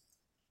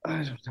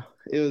I don't know.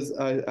 It was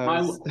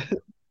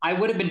I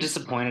would have been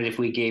disappointed if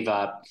we gave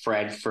up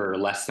Fred for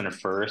less than a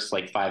first,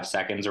 like 5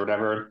 seconds or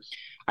whatever.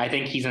 I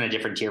think he's in a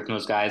different tier from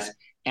those guys.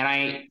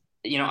 And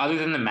other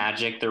than the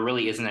Magic, there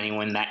really isn't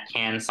anyone that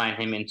can sign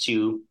him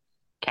into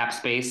cap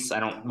space.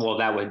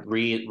 That would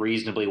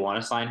reasonably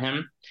want to sign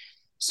him.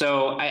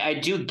 So I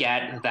do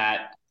get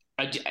that.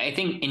 I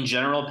think in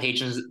general,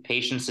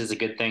 patience is a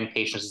good thing.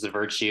 Patience is a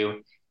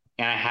virtue.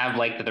 And I have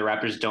liked that the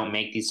Raptors don't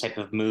make these type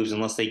of moves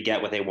unless they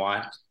get what they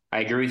want. I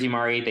agree with you,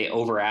 Mari. They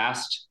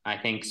over-asked, I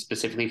think,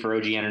 specifically for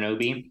OG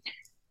Anunoby.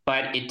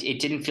 But it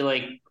didn't feel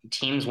like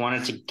teams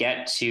wanted to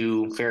get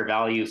to fair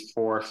value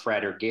for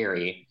Fred or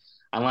Gary,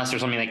 unless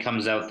there's something that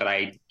comes out that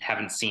I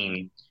haven't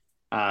seen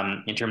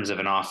in terms of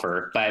an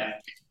offer.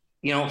 But,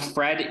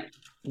 Fred,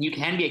 you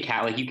can be a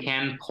cat. Like, you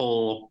can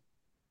pull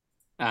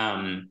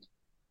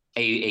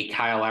a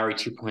Kyle Lowry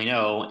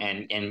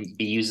 2.0 and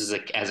be used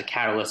as a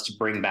catalyst to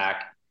bring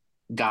back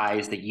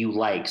guys that you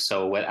like.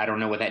 So I don't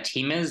know what that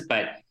team is,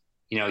 but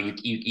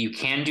you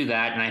can do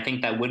that, and I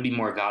think that would be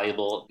more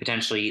valuable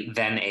potentially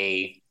than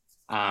a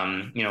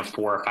 4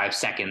 or 5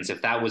 seconds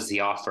if that was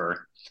the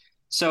offer.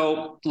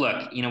 So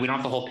look, we don't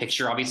have the whole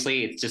picture.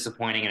 Obviously, it's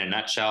disappointing in a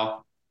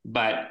nutshell,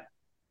 but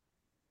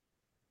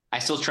I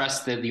still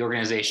trust the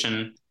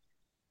organization,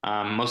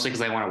 mostly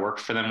because I want to work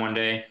for them one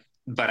day.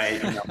 But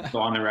I go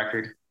on the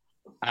record.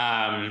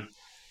 But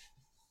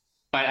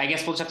I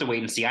guess we'll just have to wait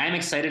and see. I am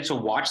excited to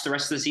watch the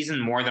rest of the season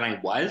more than I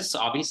was.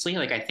 Obviously,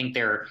 I think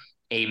they're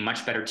a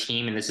much better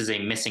team, and this is a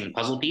missing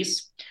puzzle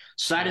piece.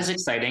 So that is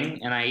exciting,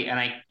 and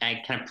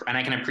I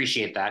can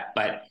appreciate that,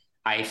 but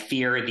I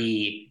fear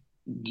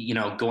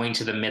going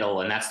to the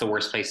middle, and that's the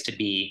worst place to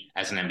be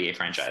as an NBA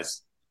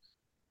franchise.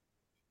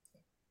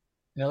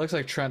 And it looks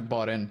like Trent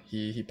bought in.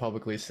 He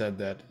publicly said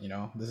that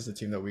this is a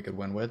team that we could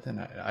win with, and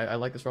I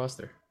like this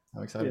roster.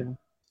 I'm excited. Yeah.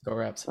 Go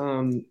Raps.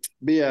 But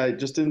yeah,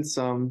 just in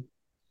sum,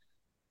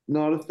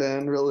 not a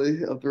fan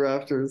really of the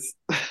Raptors.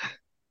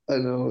 I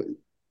know,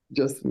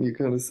 Justin, you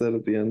kind of said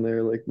at the end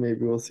there, like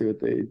maybe we'll see what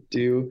they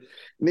do.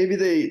 Maybe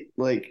they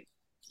like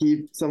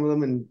keep some of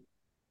them and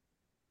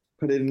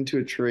put it into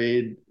a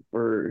trade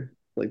for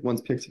like once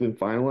picks have been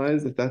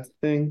finalized, if that's the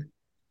thing.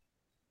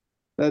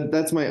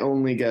 That's my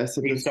only guess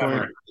at Big this point.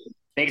 summer,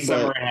 big But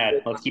summer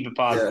ahead. Let's keep it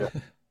yeah,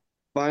 positive.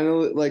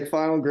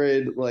 final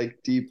grade like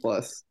D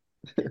plus.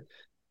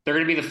 They're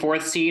going to be the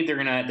fourth seed. They're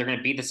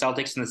gonna beat the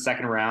Celtics in the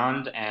second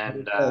round,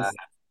 and Yes.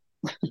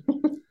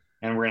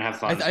 and we're gonna have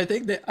fun. I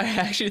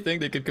actually think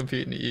they could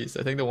compete in the East.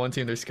 I think the one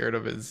team they're scared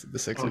of is the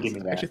Sixers. Don't give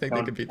me I actually that. think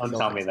they could beat the Don't Celtics.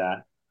 tell me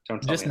that.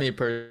 Don't tell Just me me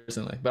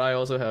personally, but I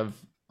also have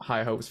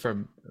high hopes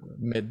for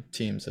mid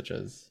teams such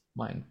as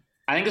mine.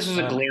 I think this was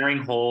a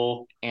glaring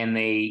hole, and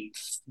they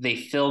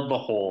filled the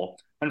hole.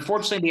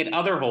 Unfortunately, they had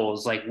other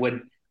holes. Like,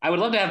 I would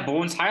love to have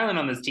Bones Highland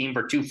on this team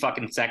for 2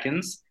 fucking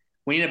seconds.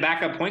 We need a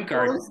backup point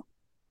guard,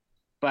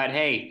 but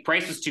hey,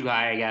 price is too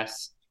high, I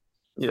guess.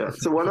 Yeah.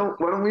 So why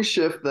don't we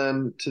shift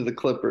then to the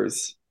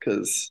Clippers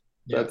because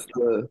that's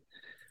the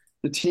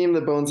team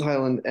that Bones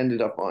Highland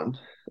ended up on.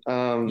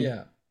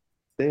 Yeah.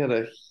 They had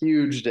a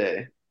huge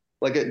day,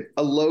 like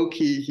a low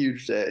key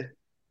huge day,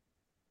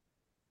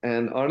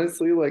 and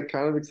honestly, like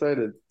kind of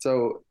excited.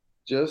 So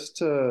just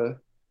to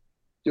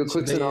do a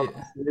quick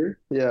synopsis here,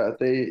 yeah,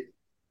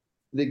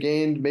 they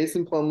gained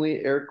Mason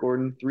Plumlee, Eric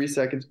Gordon, 3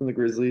 seconds from the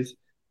Grizzlies,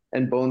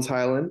 and Bones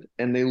Highland,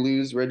 and they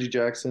lose Reggie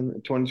Jackson, a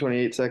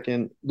 2028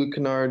 second, Luke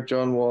Kennard,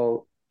 John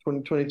Wall,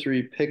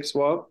 2023 pick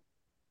swap,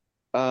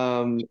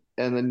 and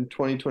then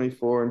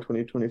 2024 and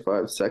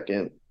 2025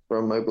 second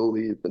from, I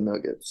believe, the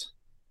Nuggets.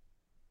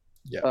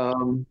 Yeah.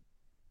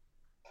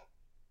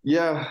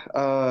 Yeah,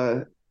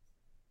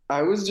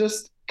 I was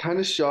just kind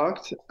of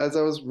shocked as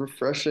I was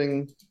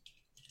refreshing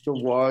the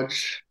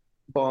Watch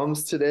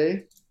bombs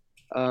today.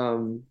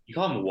 You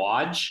call him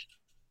Waj?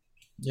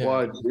 Yeah.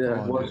 Watch,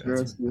 yeah, on, Watch dude.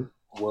 Rescue.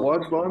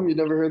 Watch bomb, you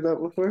never heard that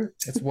before?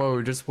 It's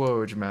Woj, just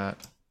Woj, Matt.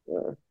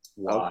 Yeah,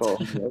 I'll call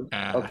him.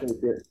 I'll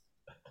take it.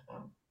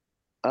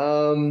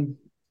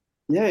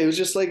 Yeah, it was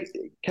just like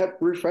it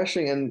kept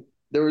refreshing, and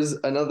there was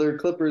another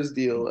Clippers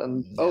deal,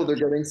 and oh, they're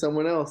getting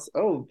someone else.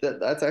 Oh,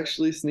 that's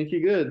actually sneaky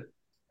good.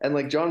 And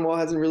like John Wall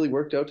hasn't really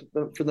worked out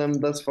for them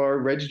thus far.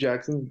 Reggie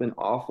Jackson's been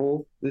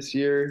awful this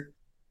year.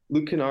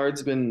 Luke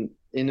Kennard's been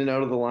in and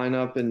out of the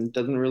lineup and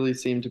doesn't really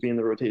seem to be in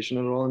the rotation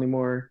at all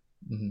anymore.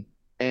 Mm-hmm.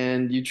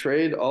 And you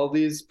trade all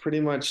these pretty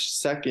much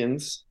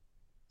seconds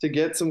to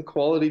get some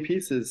quality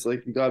pieces.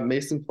 Like you got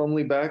Mason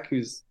Plumlee back,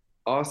 who's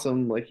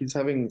awesome. Like he's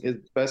having his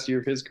best year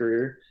of his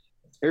career.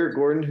 Eric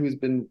Gordon, who's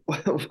been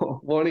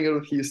wanting out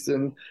of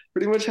Houston,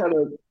 pretty much had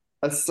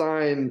a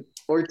sign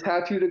or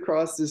tattooed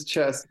across his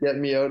chest, "Get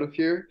me out of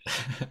here."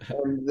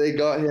 And they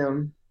got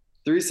him.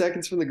 3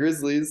 seconds from the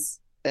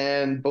Grizzlies,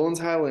 and Bones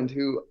Highland,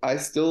 who I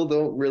still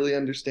don't really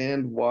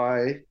understand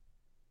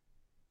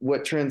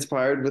what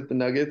transpired with the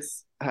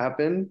Nuggets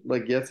happened.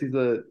 Like, yes, he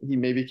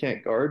maybe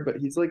can't guard, but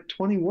he's like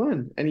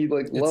 21, and he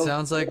like It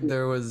sounds like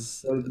there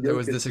was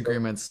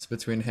disagreements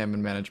between him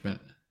and management.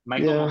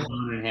 Michael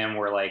Malone and him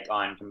were like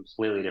on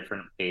completely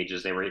different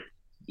pages. They were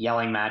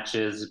yelling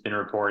matches, has been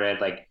reported.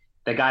 Like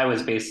the guy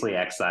was basically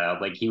exiled.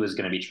 Like he was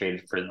going to be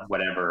traded for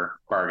whatever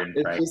bargain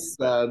price. It's just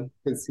sad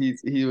because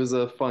he was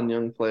a fun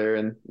young player,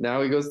 and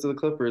now he goes to the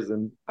Clippers,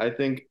 and I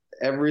think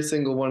every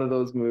single one of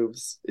those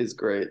moves is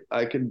great.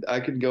 I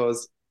could go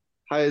as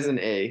high as an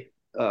A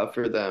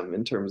for them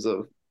in terms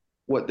of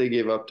what they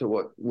gave up to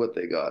what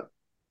they got.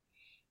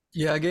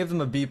 Yeah, I gave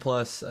them a B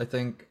plus. I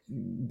think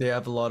they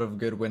have a lot of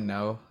good win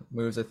now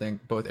moves. I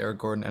think both Eric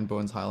Gordon and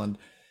Bones Highland.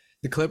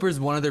 The Clippers,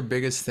 one of their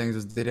biggest things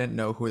was they didn't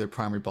know who their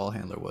primary ball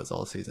handler was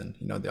all season.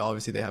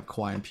 They have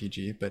Kawhi and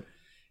PG, but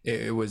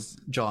it was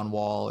John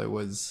Wall. It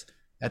was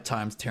at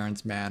times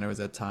Terrence Mann. It was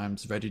at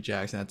times Reggie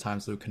Jackson. At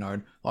times Luke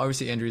Kennard.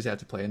 Obviously injuries have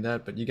to play in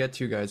that, but you get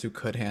two guys who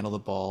could handle the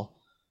ball,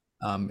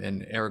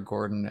 in Eric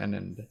Gordon and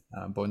in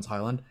Bones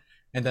Highland.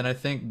 And then I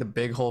think the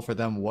big hole for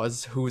them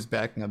was who was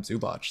backing up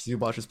Zubac.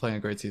 Zubac is playing a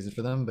great season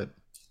for them, but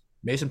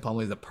Mason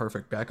Plumlee is the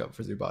perfect backup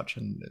for Zubac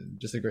and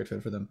just a great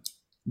fit for them.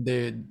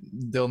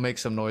 They'll make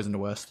some noise in the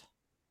West.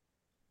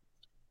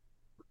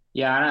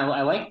 Yeah, and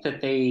I like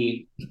that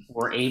they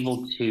were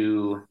able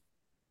to,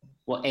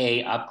 well,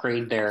 A,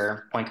 upgrade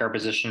their point guard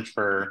position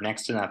for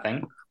next to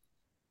nothing,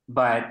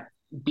 but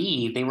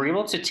B, they were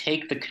able to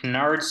take the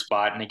Kennard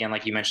spot, and again,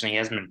 like you mentioned, he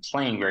hasn't been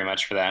playing very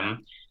much for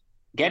them,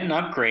 get an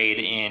upgrade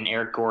in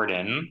Eric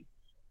Gordon.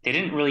 They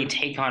didn't really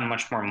take on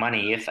much more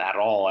money, if at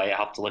all. I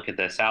have to look at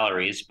the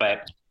salaries,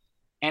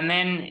 and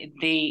then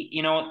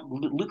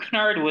Luke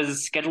Kennard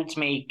was scheduled to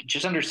make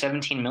just under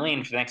 17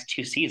 million for the next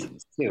 2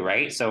 seasons too,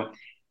 right? So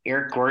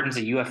Eric Gordon's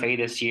a UFA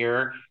this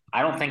year.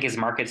 I don't think his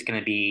market's going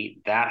to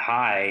be that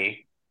high,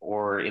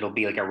 or it'll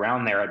be like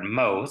around there at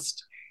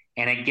most.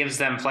 And it gives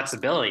them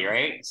flexibility,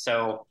 right?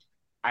 So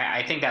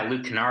I think that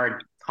Luke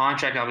Kennard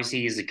contract,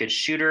 obviously, he's a good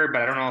shooter,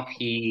 but I don't know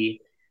if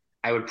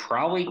I would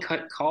probably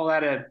call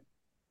that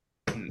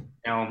I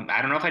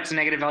don't know if it's a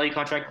negative value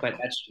contract, but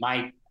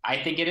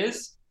I think it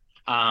is.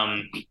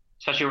 Um,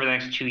 Especially over the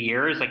next 2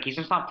 years, like he's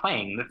just not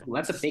playing.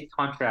 That's a big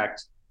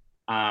contract.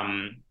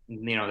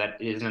 That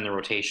isn't in the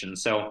rotation.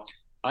 So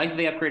I like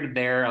they upgraded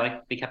there. I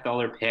like they kept all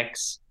their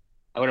picks.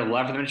 I would have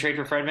loved for them to trade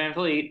for Fred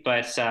VanVleet,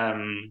 but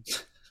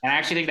and I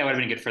actually think that would have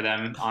been good for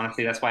them.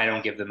 Honestly, that's why I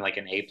don't give them like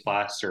an A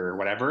plus or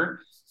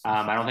whatever.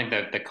 I don't think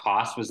that the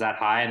cost was that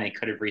high, and they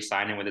could have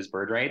re-signed him with his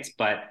bird rights.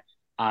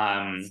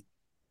 Um,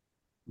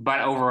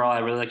 but overall, I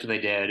really liked what they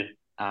did.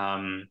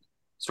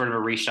 Sort of a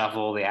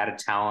reshuffle. They added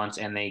talent,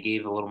 and they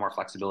gave a little more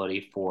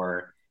flexibility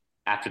for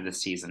after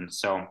this season.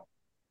 So,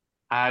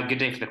 good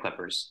day for the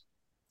Clippers.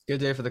 Good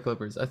day for the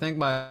Clippers. I think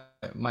my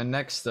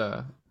next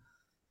All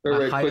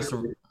right, highest.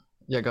 quickly,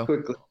 Yeah, go.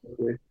 quickly.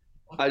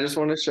 I just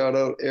want to shout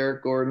out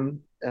Eric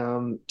Gordon,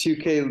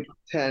 2K10,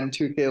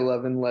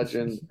 2K11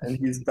 legend, and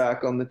he's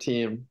back on the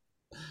team.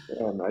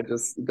 And I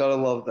just gotta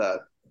love that.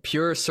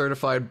 Pure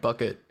certified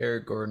bucket,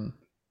 Eric Gordon.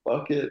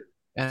 Bucket.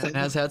 And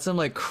has had some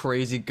like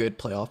crazy good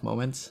playoff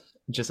moments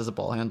just as a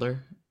ball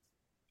handler.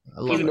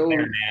 I love He's a it.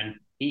 player, man.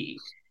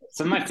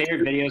 Some of my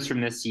favorite videos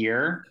from this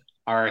year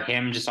are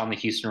him just on the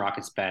Houston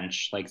Rockets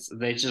bench. Like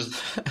they just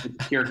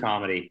pure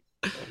comedy.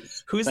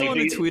 Who's the Like one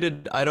who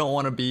tweeted, "I don't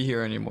want to be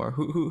here anymore"?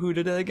 Who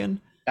did that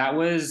again? that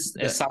was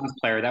a Yeah. Suns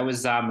player. That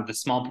was the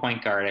small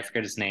point guard. I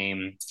forget his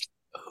name.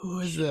 Who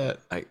is that?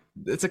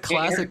 It's a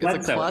classic.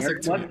 It's a classic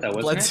Eric tweet.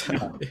 Bledsoe,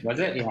 wasn't it? Was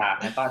it? Yeah,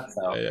 I thought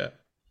so. Yeah.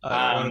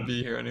 I don't want to Um,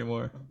 be here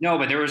anymore. No,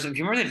 but there was. If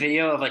you remember the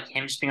video of like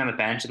him just being on the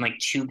bench and like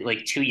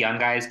two young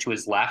guys to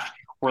his left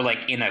were like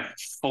in a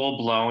full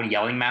blown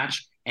yelling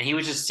match, and he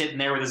was just sitting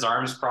there with his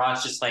arms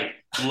crossed, just like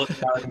looking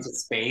out into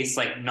space,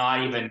 like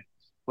not even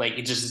like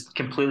it just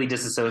completely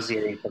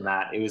disassociating from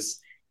that. It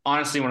was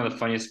honestly one of the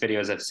funniest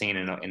videos I've seen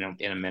in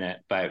a minute.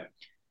 But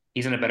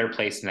he's in a better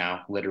place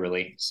now,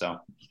 literally. So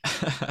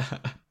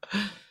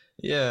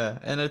Yeah,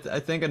 and I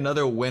think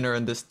another winner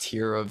in this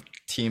tier of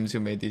teams who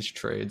made these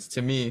trades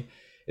to me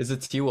is the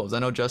T-Wolves. I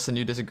know, Justin,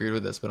 you disagreed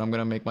with this, but I'm going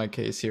to make my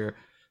case here.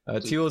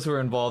 T-Wolves who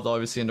are involved,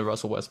 obviously, in the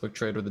Russell Westbrook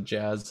trade with the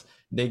Jazz.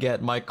 They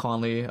get Mike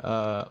Conley,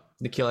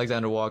 Nickeil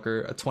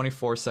Alexander-Walker, a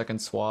 24-second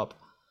swap,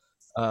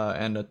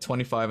 and a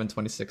 25 and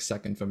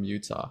 26-second from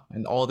Utah.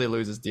 And all they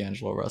lose is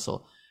D'Angelo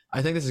Russell.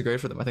 I think this is great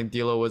for them. I think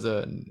D'Lo was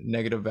a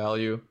negative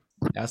value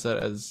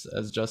asset, as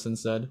Justin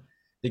said.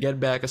 They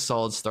get back a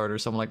solid starter,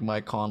 someone like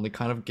Mike Conley,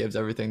 kind of gives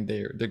everything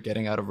they're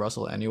getting out of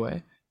Russell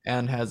anyway,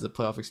 and has the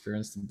playoff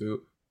experience to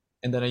boot.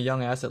 And then a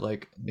young asset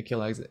like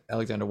Nickeil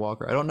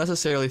Alexander-Walker. I don't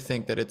necessarily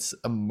think that it's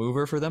a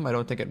mover for them. I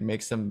don't think it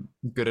makes them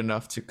good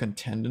enough to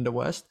contend in the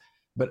West,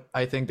 but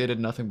I think they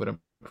did nothing but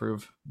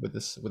improve with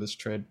this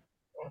trade.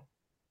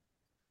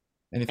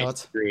 Any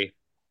thoughts? I agree.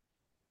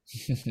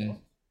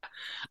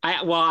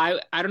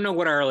 I don't know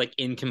what our like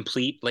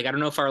incomplete, like I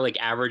don't know if our like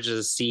average is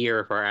a C or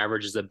if our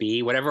average is a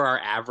B. Whatever our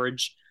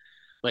average,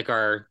 like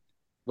our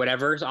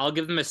whatever, so I'll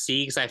give them a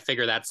C because I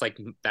figure that's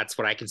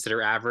what I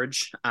consider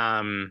average.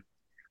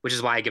 Which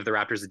is why I give the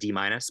Raptors a D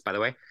minus, by the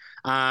way.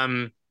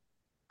 I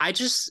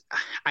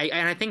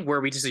think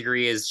where we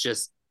disagree is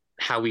just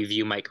how we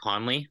view Mike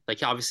Conley.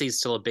 Like obviously he's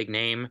still a big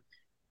name.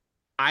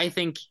 I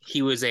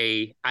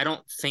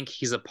don't think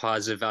he's a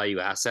positive value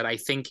asset. I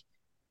think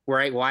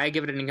why I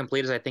give it an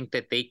incomplete is I think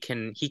that he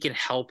can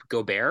help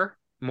Gobert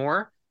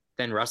more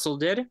than Russell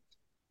did.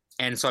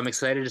 And so I'm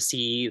excited to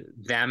see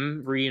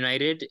them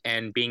reunited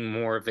and being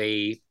more of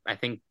I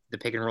think the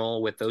pick and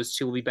roll with those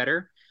two will be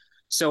better.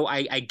 So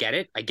I get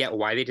it. I get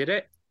why they did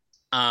it.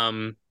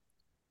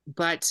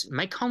 But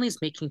Mike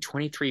Conley's making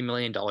 $23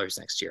 million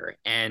next year.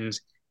 And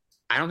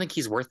I don't think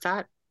he's worth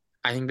that.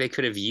 I think they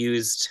could have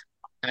used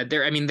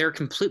they're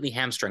completely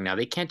hamstrung now.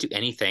 They can't do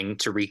anything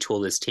to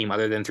retool this team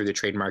other than through the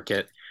trade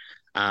market.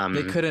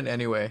 They couldn't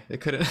anyway.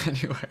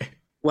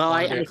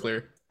 Well,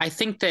 clear. I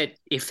think that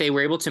if they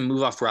were able to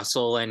move off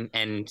Russell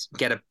and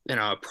get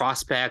a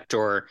prospect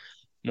or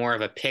more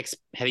of a picks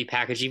heavy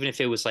package, even if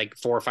it was like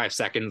 4 or 5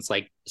 seconds,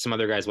 like some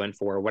other guys went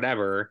for or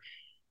whatever,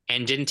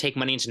 and didn't take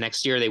money into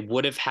next year, they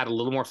would have had a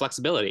little more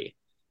flexibility.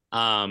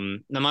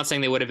 I'm not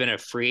saying they would have been a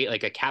free,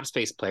 like a cap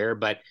space player,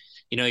 but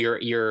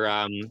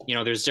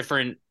there's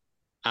different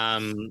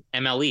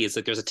MLEs.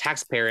 Like there's a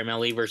taxpayer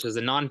MLE versus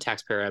a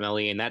non-taxpayer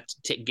MLE, and that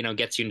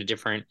gets you into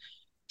different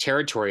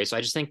territories. So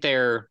I just think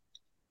they're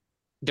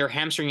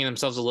hamstringing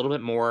themselves a little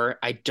bit more.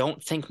 I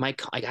don't think I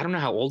don't know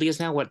how old he is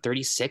now,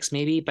 36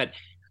 maybe, but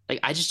like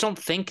I just don't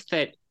think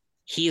that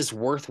he is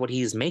worth what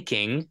he's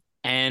making,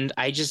 and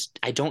I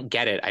don't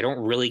get it. I don't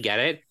really get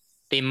it.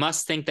 They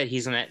must think that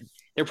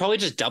they're probably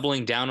just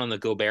doubling down on the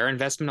Gobert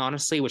investment,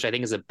 honestly, which I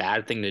think is a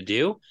bad thing to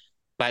do.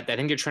 But I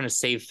think they're trying to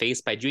save face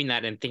by doing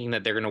that and thinking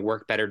that they're going to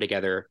work better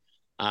together.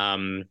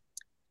 And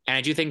I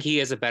do think he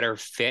is a better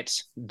fit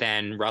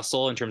than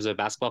Russell in terms of a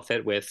basketball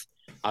fit with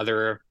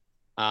other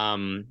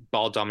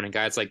ball dominant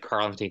guys like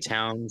Karl Anthony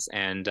Towns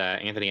and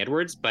Anthony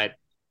Edwards. But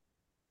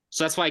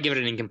so that's why I give it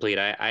an incomplete.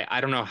 I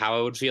don't know how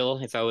I would feel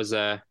if I was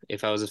a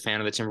fan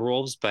of the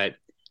Timberwolves, but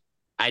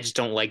I just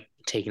don't like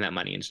taking that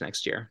money into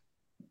next year.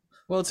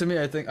 Well, to me,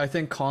 I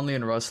think Conley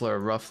and Russell are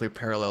roughly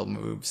parallel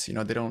moves. You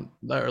know, they don't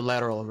or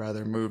lateral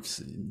rather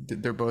moves.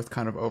 They're both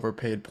kind of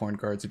overpaid point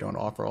guards who don't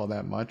offer all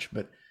that much.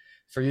 But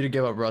for you to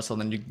give up Russell,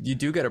 then you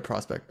do get a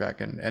prospect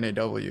back in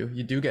NAW.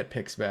 You do get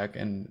picks back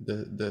in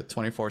the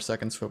 24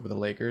 second swap with the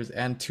Lakers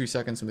and 2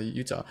 seconds from the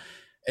Utah.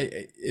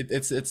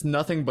 It's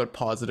nothing but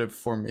positive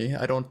for me.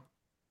 I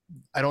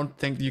don't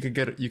think you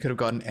could have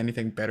gotten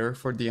anything better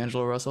for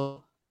D'Angelo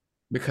Russell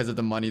because of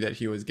the money that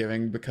he was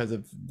giving, because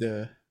of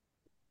the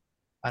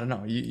I don't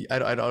know.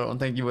 I don't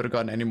think you would have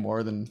gotten any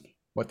more than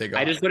what they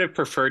I got. just would have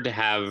preferred to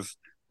have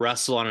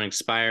Russell on an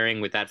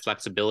expiring with that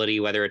flexibility,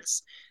 whether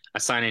it's a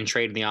sign and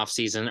trade in the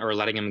offseason or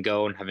letting him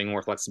go and having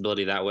more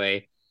flexibility that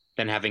way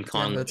than having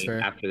Yeah, that's Conley fair.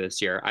 after this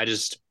year. I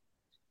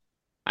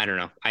don't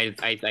know. I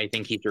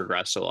think he's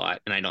regressed a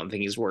lot, and I don't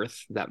think he's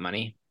worth that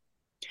money.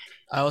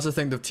 I also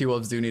think the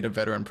T-Wolves do need a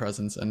veteran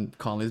presence, and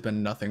Conley's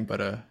been nothing but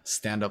a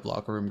stand-up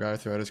locker room guy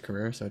throughout his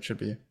career, so it should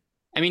be.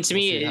 I mean, to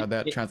We'll me, see how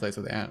that translates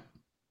with Ant.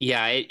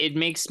 yeah, it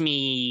makes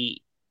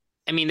me.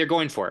 I mean, they're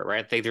going for it,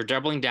 right? They're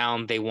doubling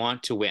down. They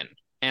want to win,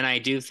 and I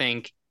do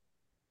think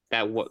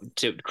that what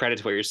to credit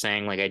to what you're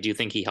saying, like I do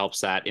think he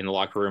helps that in the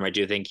locker room. I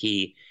do think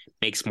he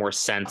makes more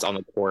sense on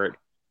the court.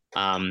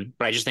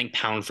 But I just think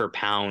pound for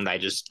pound, I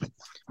just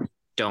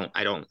don't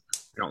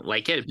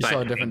like it. You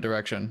saw a different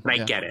direction. But I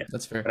Yeah, get it.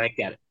 that's fair. But I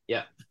get it.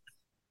 Yeah.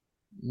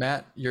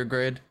 Matt, your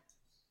grade?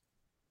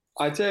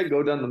 I'd say I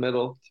go down the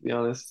middle, to be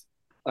honest.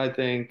 I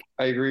think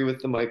I agree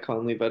with the Mike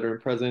Conley veteran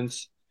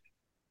presence.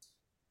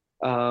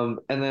 And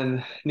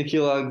then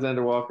Nikhil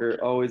Alexander Walker,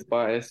 always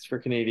biased for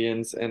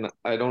Canadians, and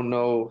I don't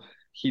know,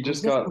 he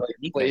just got like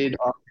played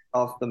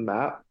off the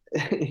map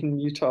in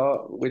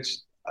Utah, which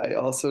I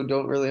also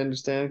don't really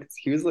understand because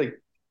he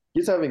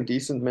was having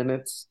decent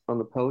minutes on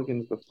the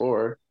Pelicans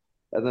before,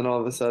 and then all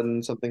of a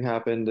sudden something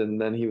happened, and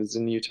then he was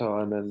in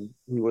Utah, and then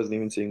he wasn't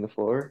even seeing the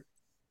floor.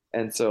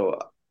 And so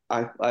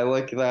I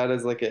like that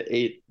as like an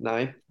eighth,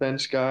 ninth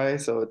bench guy.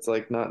 So it's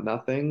like not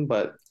nothing,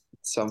 but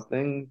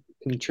something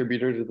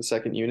contributor to the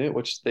second unit,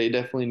 which they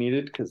definitely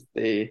needed because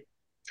they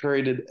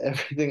traded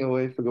everything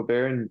away for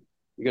Gobert and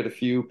we got a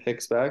few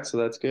picks back, so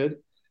that's good.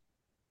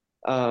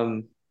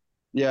 Um,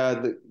 yeah,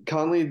 the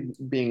Conley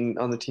being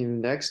on the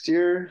team next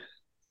year,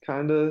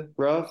 kind of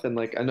rough. And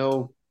like I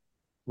know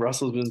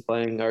Russell's been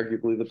playing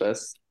arguably the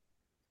best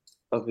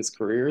of his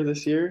career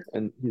this year,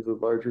 and he's a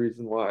large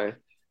reason why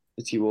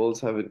the T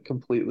Wolves haven't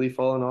completely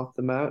fallen off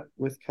the mat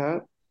with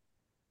Cat.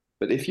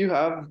 But if you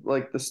have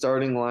like the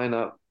starting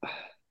lineup,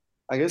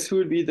 I guess who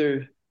would be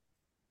their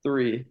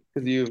three?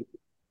 Because you have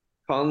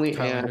Conley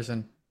Kyle and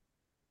Anderson.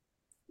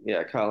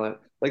 yeah, Colin.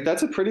 Like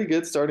that's a pretty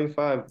good starting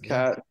five.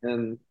 Yeah. Cat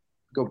and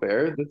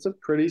Gobert. That's a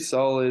pretty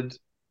solid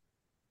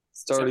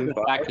Except for starting the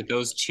fact five. that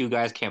those two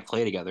guys can't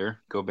play together,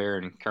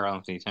 Gobert and Karl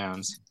Anthony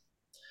Towns.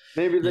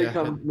 Maybe they Yeah.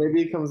 come.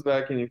 Maybe he comes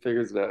back and he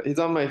figures it out. He's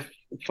on my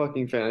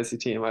fucking fantasy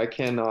team. I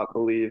cannot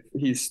believe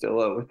he's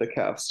still out with the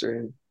calf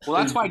strain. Well,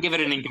 that's why I give it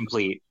an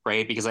incomplete,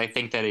 right? Because I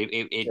think that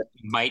it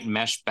might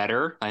mesh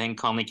better. I think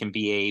Conley can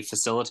be a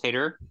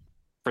facilitator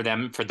for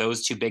them, for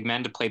those two big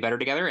men to play better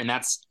together. And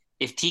that's,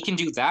 if he can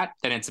do that,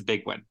 then it's a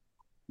big win.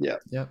 Yeah.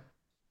 Yep.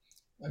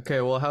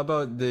 Okay, well, how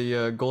about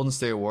the Golden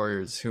State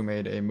Warriors, who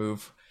made a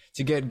move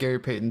to get Gary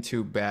Payton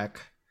 2 back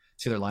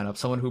to their lineup,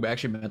 someone who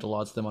actually meant a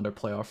lot to them on their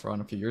playoff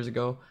run a few years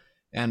ago,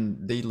 and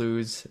they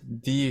lose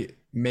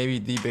maybe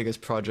the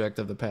biggest project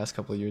of the past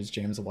couple of years,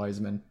 James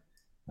Wiseman.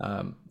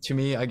 To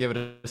me, I give it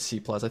a C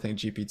plus. I think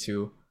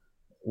GP2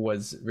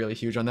 was really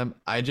huge on them.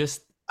 I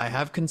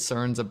have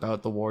concerns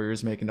about the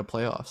Warriors making the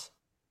playoffs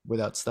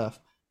without Steph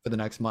for the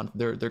next month.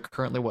 They're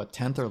currently what,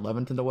 10th or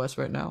 11th in the West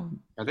right now.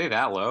 Are they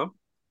that low?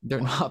 They're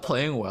not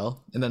playing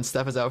well, and then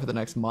Steph is out for the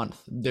next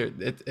month.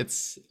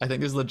 It's I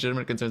think there's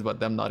legitimate concerns about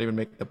them not even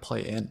making the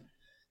play in.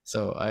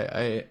 So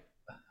I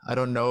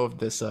don't know if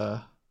this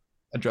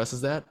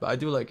addresses that, but I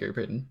do like Gary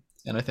Payton,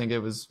 and I think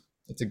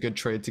it's a good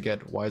trade to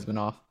get Wiseman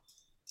off.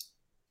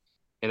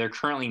 Yeah, they're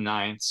currently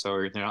ninth, so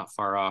they're not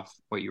far off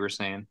what you were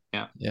saying.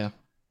 Yeah. Yeah.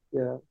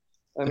 Yeah.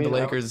 I And mean, the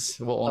Lakers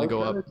will only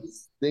go up.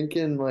 just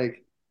thinking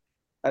like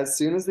as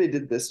soon as they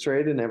did this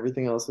trade and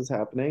everything else was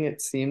happening,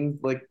 it seemed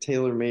like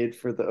tailor made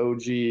for the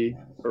OG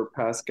or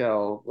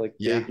Pascal like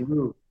Yeah. big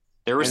move.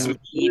 There was And some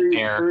heat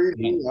there Curry in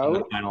being the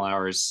out, final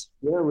hours.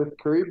 yeah, with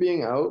Curry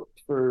being out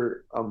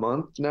for a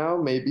month now,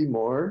 maybe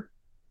more,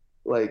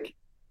 like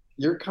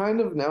you're kind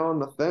of now on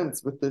the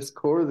fence with this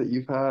core that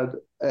you've had,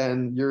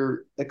 and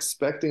you're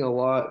expecting a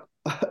lot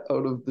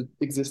out of the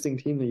existing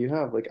team that you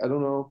have. Like, I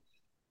don't know.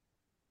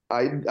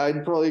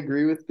 I'd probably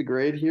agree with the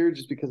grade here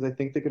just because I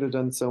think they could have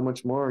done so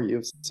much more. You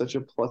have such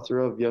a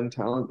plethora of young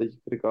talent that you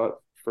could have got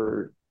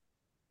for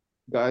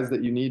guys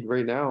that you need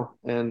right now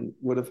and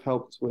would have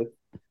helped with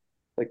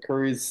like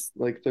Curry's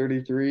like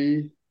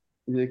 33.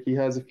 Like he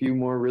has a few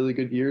more really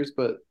good years,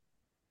 but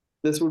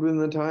this would have been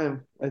the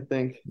time, I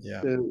think,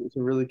 Yeah. to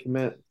really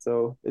commit.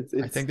 So I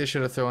it's think they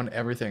should have thrown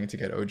everything to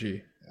get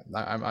OG.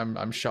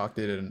 I'm shocked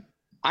they didn't.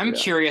 I'm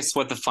yeah. curious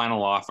what the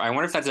final offer. I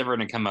wonder if that's ever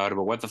going to come out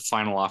about what the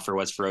final offer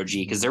was for OG,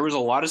 because there was a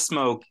lot of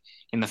smoke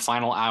in the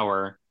final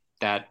hour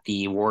that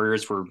the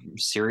Warriors were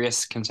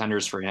serious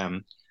contenders for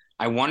him.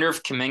 I wonder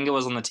if Kuminga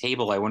was on the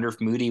table. I wonder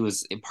if Moody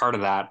was a part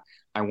of that.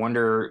 I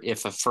wonder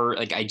if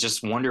I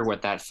just wonder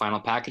what that final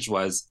package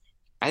was.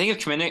 I think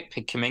if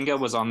Kuminga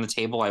was on the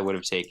table, I would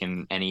have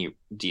taken any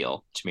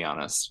deal, to be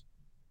honest.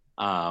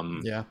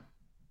 Um, Yeah.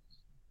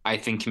 I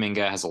think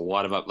Kuminga has a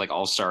lot of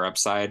all-star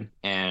upside,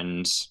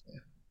 and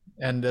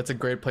And that's a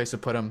great place to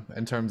put him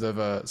in terms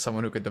of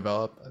someone who could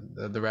develop.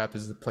 The Raptors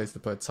is the place to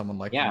put someone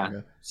like yeah,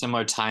 Kuminga.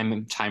 similar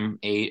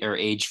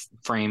age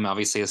frame,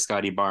 obviously, as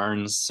Scotty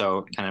Barnes, so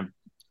it kind of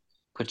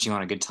puts you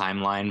on a good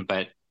timeline.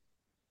 But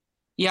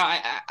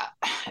yeah,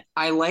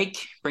 I like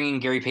bringing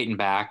Gary Payton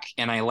back,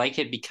 and I like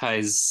it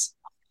because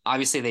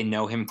obviously they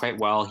know him quite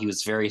well. He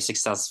was very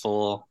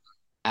successful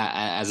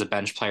as a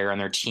bench player on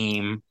their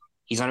team.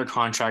 He's under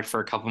contract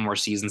for a couple more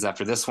seasons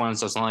after this one,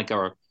 so it's not like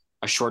a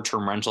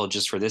short-term rental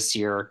just for this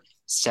year.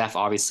 Steph,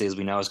 obviously, as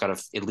we know, has got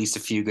at least a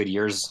few good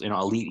years,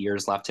 elite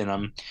years left in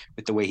him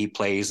with the way he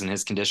plays and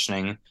his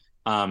conditioning.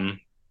 So I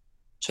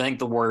think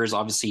the Warriors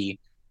obviously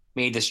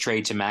made this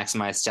trade to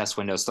maximize Steph's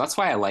window. So that's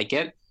why I like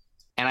it.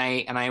 And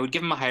I would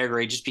give him a higher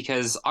grade just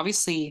because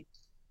obviously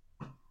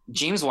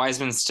James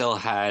Wiseman still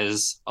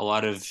has a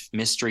lot of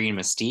mystery and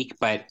mystique,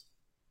 but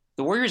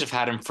the Warriors have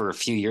had him for a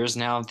few years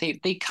now.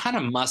 They kind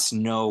of must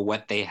know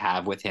what they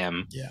have with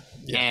him. Yeah.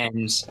 Yeah.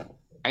 And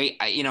I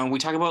we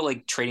talk about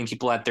like trading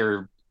people at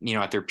their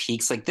at their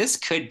peaks. Like this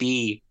could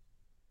be,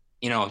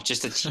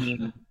 just a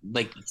team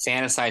like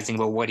fantasizing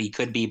about what he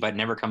could be, but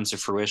never comes to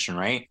fruition,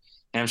 right?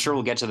 And I'm sure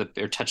we'll get to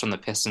or touch on the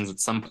Pistons at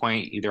some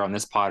point, either on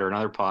this pod or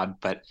another pod.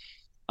 But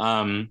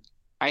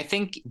I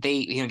think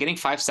they, getting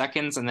 5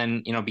 seconds and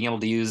then, being able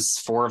to use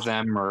four of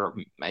them, or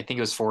I think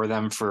it was four of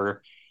them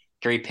for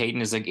Gary Payton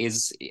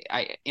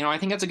I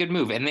think that's a good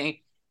move. And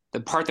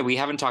the part that we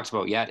haven't talked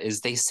about yet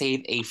is they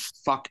save a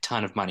fuck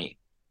ton of money,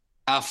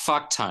 a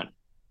fuck ton.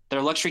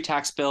 Their luxury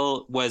tax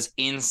bill was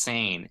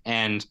insane,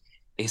 and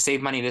they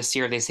save money this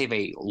year. They save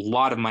a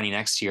lot of money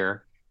next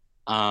year.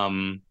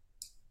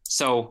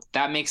 So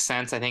that makes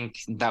sense. I think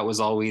that was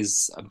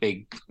always a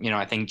big,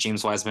 I think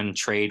James Wiseman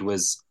trade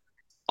was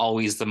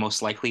always the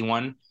most likely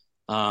one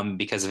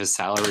because of his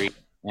salary.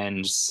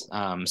 And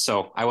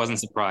so I wasn't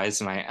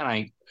surprised, and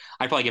I'd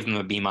probably give him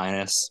a B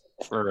minus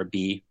or a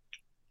B.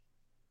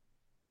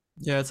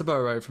 Yeah, it's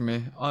about right for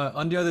me.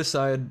 On the other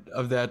side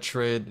of that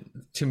trade,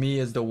 to me,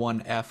 is the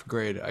one F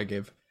grade I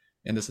give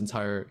in this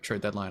entire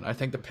trade deadline. I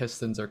think the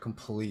Pistons are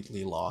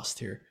completely lost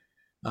here.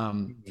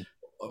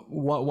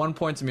 One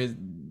point to me,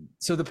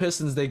 so the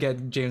Pistons, they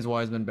get James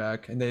Wiseman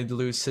back, and they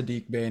lose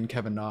Sadiq Bey and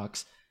Kevin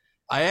Knox.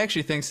 I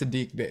actually think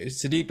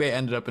Sadiq Bey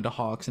ended up in the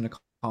Hawks in a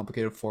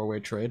complicated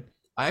four-way trade.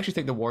 I actually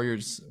think the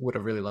Warriors would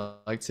have really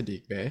liked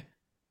Sadiq Bey.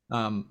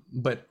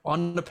 But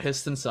on the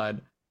Pistons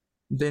side,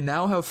 they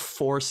now have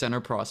four center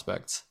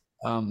prospects: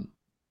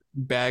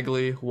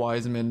 Bagley,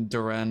 Wiseman,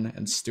 Duren,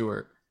 and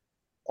Stewart,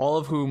 all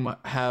of whom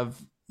have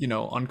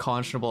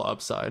unconscionable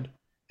upside,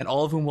 and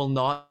all of whom will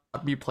not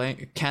be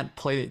can't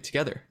play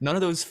together. None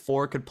of those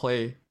four could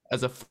play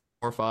as a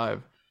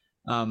 4-5.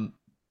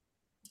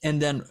 And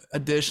then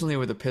additionally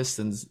with the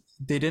Pistons,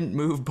 they didn't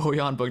move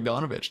Bojan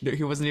Bogdanovic.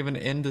 He wasn't even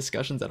in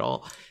discussions at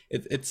all.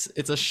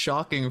 It's a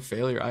shocking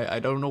failure.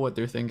 I don't know what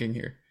they're thinking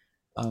here.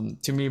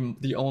 To me,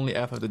 the only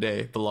F of the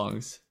day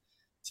belongs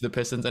to the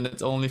Pistons, and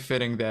it's only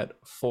fitting that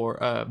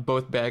for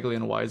both Bagley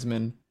and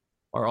Wiseman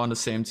are on the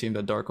same team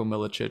that Darko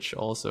Milicic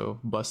also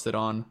busted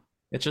on.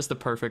 It's just the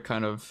perfect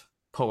kind of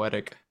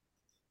poetic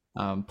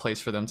place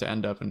for them to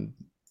end up and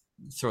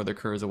throw their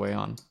careers away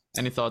on.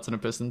 Any thoughts on the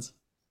Pistons?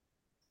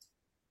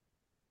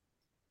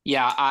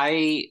 Yeah,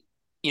 I'm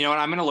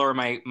going to lower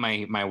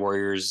my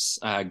Warriors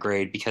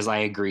grade because I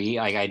agree.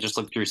 I just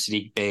looked through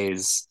Sadiq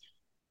Bey's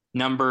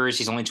numbers.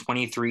 He's only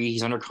 23.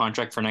 He's under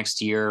contract for next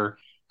year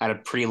at a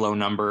pretty low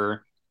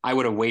number. I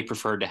would have way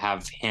preferred to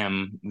have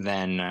him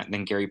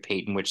than Gary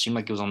Payton, which seemed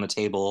like it was on the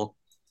table.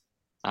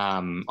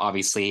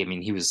 Obviously, I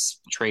mean, he was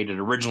traded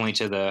originally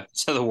to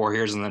the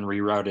Warriors and then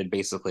rerouted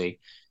basically.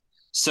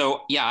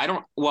 So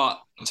yeah,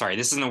 sorry,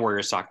 this isn't the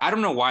Warriors talk. I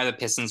don't know why the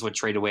Pistons would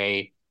trade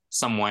away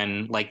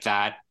someone like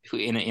that who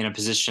in a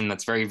position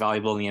that's very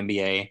valuable in the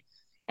NBA,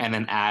 and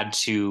then add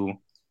to,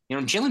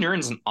 Jalen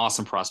Duren's an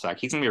awesome prospect.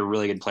 He's gonna be a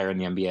really good player in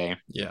the NBA.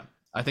 Yeah,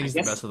 I think he's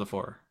the best of the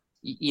four.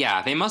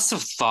 Yeah, they must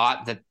have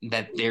thought that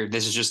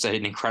this is just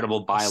an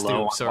incredible buy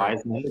low. Sorry.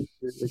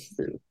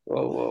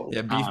 Whoa.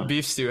 Yeah,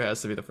 beef stew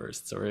has to be the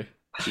first. Sorry.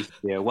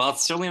 Yeah, well,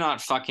 it's certainly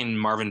not fucking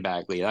Marvin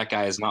Bagley. That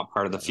guy is not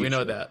part of the future. We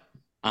know that.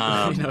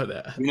 We know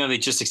that. We know they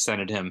just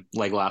extended him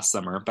like last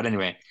summer. But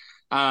anyway,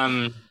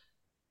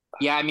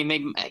 yeah, I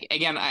mean,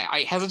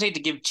 I hesitate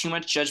to give too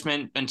much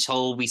judgment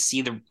until we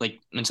see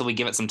until we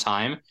give it some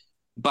time.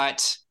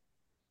 But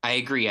I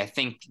agree. I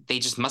think they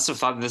just must have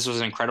thought that this was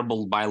an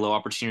incredible buy low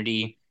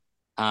opportunity.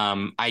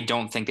 I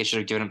don't think they should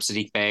have given up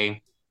Sadiq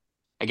Bey.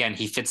 again,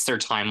 he fits their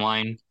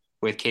timeline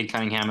with Cade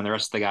Cunningham and the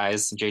rest of the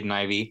guys, Jaden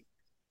Ivey.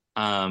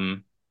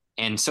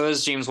 And so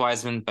is James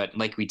Wiseman, but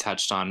like we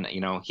touched on,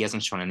 he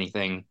hasn't shown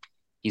anything.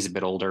 He's a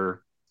bit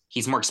older.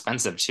 He's more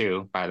expensive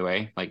too, by the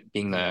way, like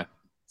being the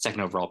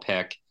second overall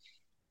pick.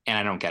 And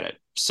I don't get it.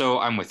 So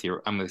I'm with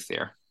you. I'm with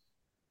you.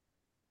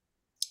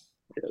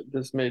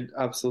 This made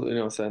absolutely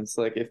no sense.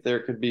 Like if there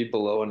could be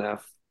below an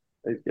F,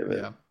 I'd give it.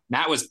 Yeah.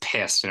 Matt was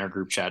pissed in our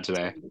group chat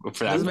today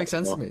for that. It doesn't make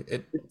sense to me.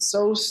 It's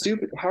so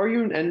stupid. How are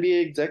you an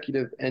NBA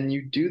executive and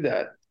you do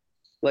that?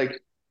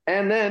 Like,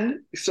 and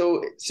then,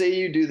 so say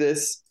you do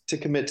this to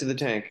commit to the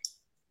tank.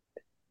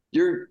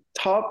 Your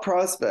top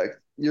prospect,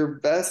 your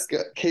best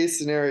case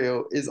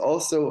scenario is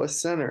also a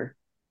center.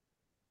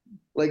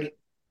 Like,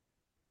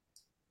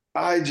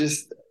 I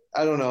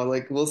don't know.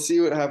 Like, we'll see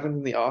what happens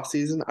in the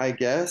offseason, I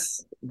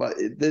guess. But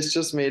this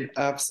just made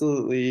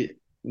absolutely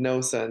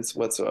no sense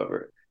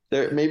whatsoever.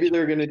 Maybe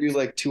they're going to do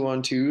like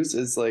 2-on-2s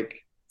as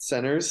like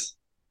centers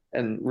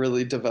and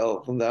really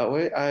develop them that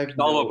way. I have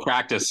all about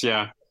practice,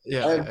 yeah.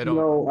 Yeah, I have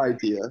no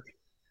idea.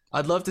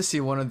 I'd love to see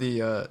one of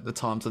the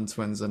Thompson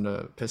twins and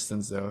the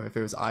Pistons though. If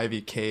it was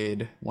Ivy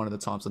Cade, one of the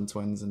Thompson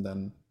twins, and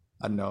then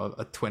I don't know,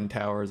 a Twin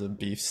Towers of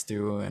Beef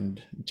Stew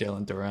and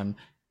Jalen Duren.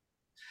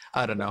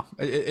 I don't know.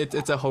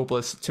 It's a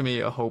hopeless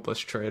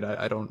trade.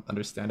 I don't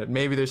understand it.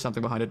 Maybe there's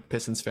something behind it.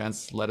 Pistons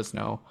fans, let us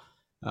know.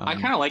 I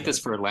kind of like this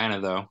for Atlanta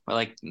though. I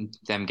like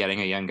them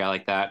getting a young guy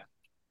like that.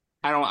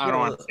 I don't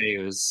want to say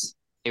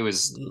it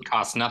was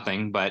cost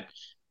nothing, but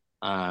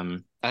I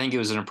think it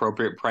was an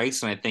appropriate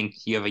price, and I think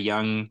you have a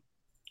young,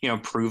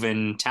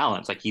 proven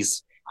talent. Like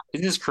isn't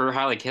his career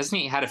high? Like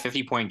hasn't he had a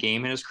 50-point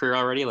game in his career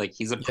already? Like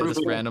he's a proven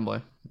just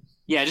randomly.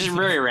 Yeah, just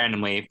very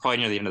randomly, probably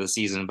near the end of the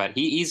season. But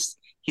he's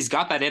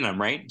got that in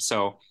him, right?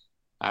 So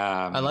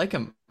I like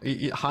him.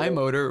 High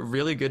motor,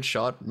 really good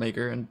shot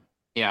maker, and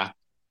yeah,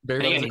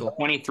 very physical.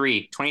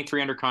 23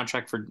 under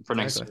contract for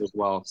next year as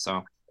well.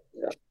 So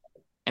yeah.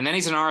 And then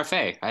he's an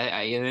RFA.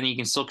 And then you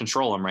can still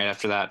control him right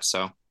after that.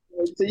 So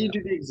say you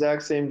do the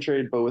exact same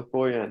trade, but with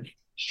Boyan.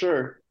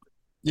 Sure.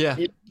 Yeah,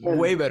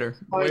 way better.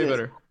 Way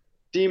better.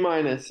 D-,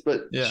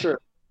 but sure.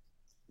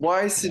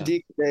 Why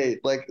Sadiq Bey?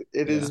 Like,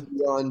 it is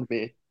beyond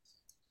me.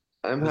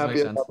 I'm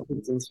happy I'm a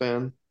Pistons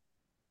fan.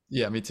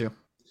 Yeah, me too.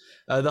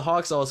 The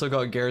Hawks also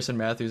got Garrison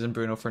Matthews and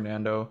Bruno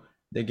Fernando.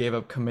 They gave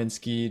up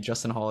Kaminsky,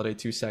 Justin Holiday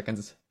 2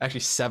 seconds.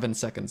 Actually, 7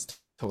 seconds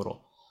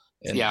total.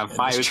 Five.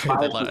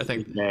 I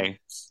think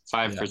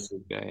 5 for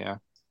Sadiq Bey. Yeah.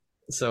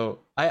 So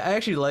I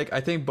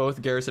think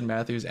both Garrison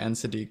Matthews and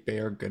Sadiq Bey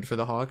are good for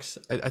the Hawks.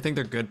 I think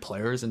they're good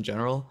players in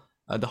general.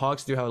 The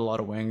Hawks do have a lot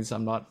of wings.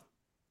 I'm not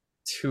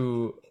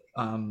too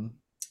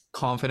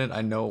confident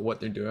I know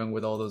what they're doing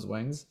with all those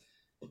wings,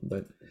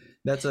 but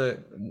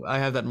I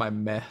have that in my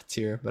meh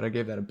tier, but I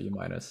gave that a B-.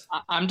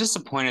 I'm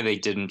disappointed they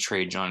didn't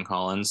trade John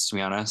Collins, to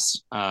be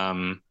honest.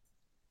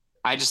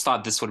 I just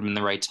thought this would have been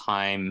the right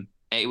time.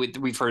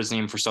 We've heard his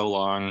name for so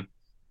long.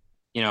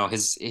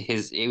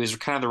 It was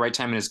kind of the right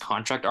time in his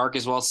contract arc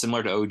as well,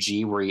 similar to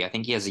OG, where I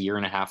think he has a year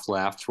and a half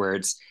left, where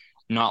it's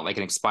not like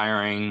an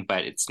expiring,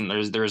 but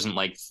there isn't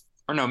like,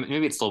 or no,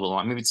 maybe it's a little bit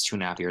long, maybe it's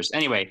 2.5 years.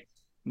 Anyway,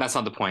 that's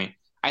not the point.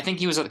 I think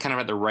he was kind of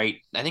at the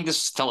right. I think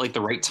this felt like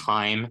the right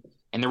time,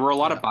 and there were a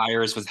lot of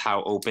buyers with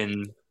how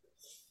open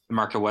the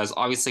market was.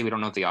 Obviously, we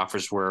don't know what the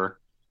offers were,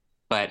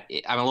 but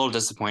I'm a little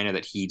disappointed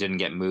that he didn't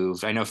get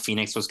moved. I know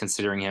Phoenix was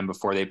considering him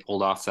before they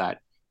pulled off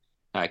that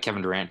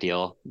Kevin Durant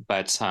deal,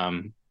 but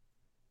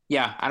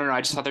yeah, I don't know.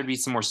 I just thought there'd be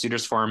some more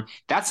suitors for him.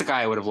 That's the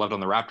guy I would have loved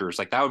on the Raptors.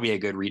 Like that would be a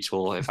good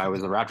retool if I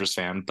was a Raptors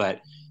fan. But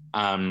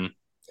I'm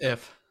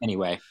done.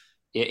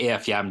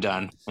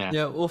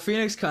 Yeah. Well,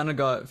 Phoenix kind of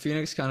got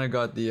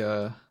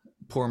the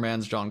poor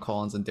man's John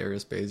Collins and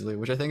Darius Baisley,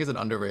 which I think is an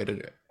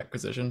underrated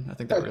acquisition. I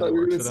think that really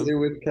works for them.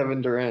 With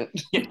Kevin Durant.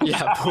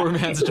 Yeah, poor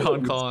man's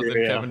John Collins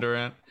and Kevin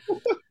Durant.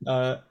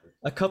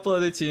 A couple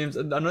other teams.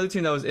 Another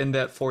team that was in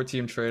that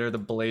 4-team trade are the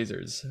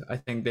Blazers. I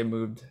think they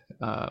moved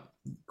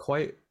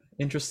quite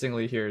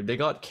interestingly here. They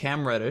got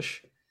Cam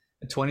Reddish,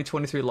 a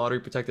 2023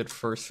 lottery protected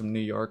first from New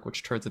York,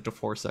 which turns into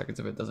 4 seconds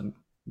if it doesn't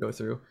go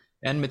through,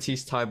 and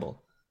Matisse Thybulle.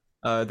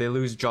 They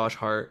lose Josh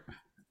Hart,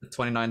 a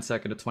 29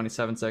 second, a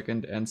 27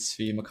 second, and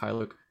Svi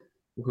Mikhailuk,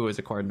 who is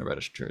acquired in a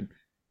Reddish trade.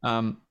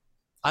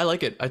 I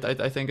like it.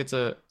 I think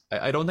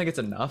I don't think it's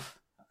enough.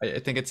 I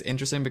think it's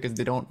interesting because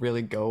they don't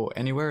really go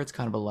anywhere. It's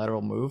kind of a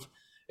lateral move.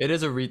 It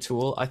is a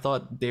retool. I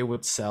thought they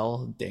would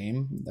sell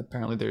Dame.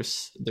 Apparently they're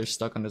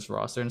stuck on this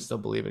roster and still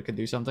believe it could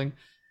do something.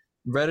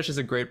 Reddish is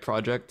a great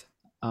project.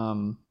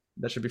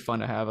 That should be fun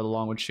to have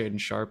along with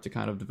Shaden Sharp to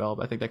kind of develop.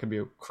 I think that could be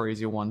a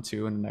crazy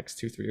 1-2 in the next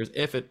 2-3 years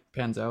if it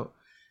pans out.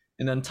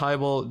 And then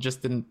Thybulle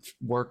just didn't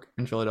work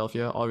in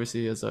Philadelphia,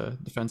 obviously as a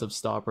defensive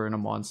stopper and a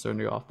monster in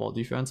the off-ball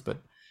defense, but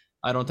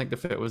I don't think the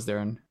fit was there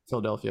in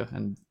Philadelphia,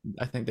 and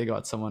I think they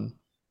got someone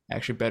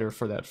actually better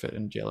for that fit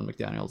in Jalen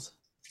McDaniels,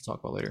 which we'll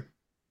talk about later.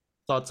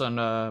 Thoughts on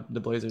the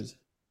Blazers?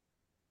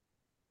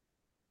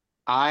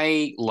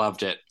 I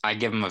loved it. I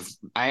give them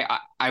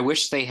I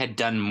wish they had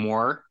done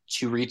more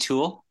to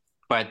retool,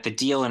 but the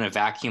deal in a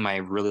vacuum I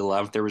really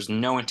loved. There was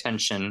no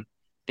intention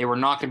they were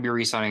not going to be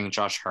re-signing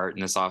Josh Hart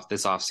in this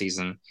off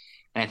season,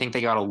 and I think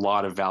they got a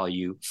lot of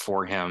value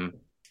for him.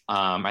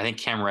 I think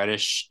Cam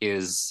Reddish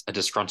is a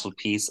disgruntled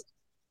piece.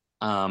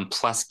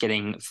 Plus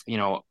getting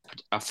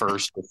a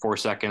first with 4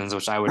 seconds,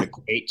 which I would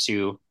equate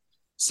to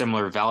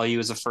similar value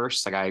as a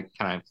first. Like I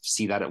kind of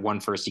see that at 1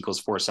 first equals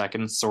 4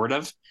 seconds, sort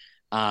of.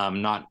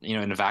 Not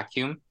in a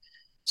vacuum.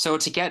 So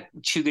to get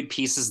two good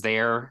pieces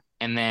there,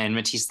 and then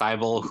Matisse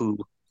Thybulle, who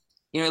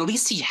at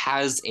least he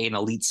has an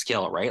elite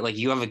skill, right? Like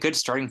you have a good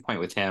starting point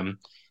with him.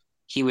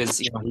 He was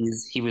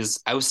he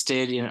was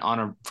ousted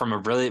from a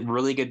really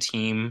really good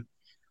team.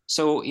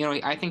 So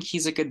I think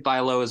he's a good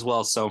buy low as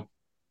well. So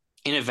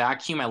in a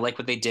vacuum, I like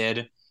what they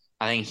did.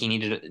 I think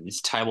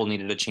Tybal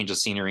needed a change of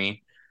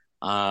scenery.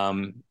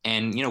 And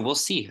we'll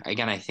see.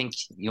 Again, I think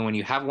when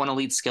you have one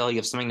elite skill, you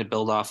have something to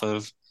build off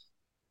of.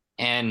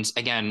 And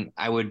again,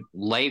 I would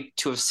like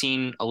to have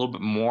seen a little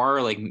bit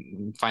more, like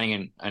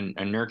finding a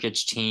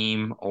Nurkic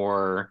team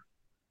or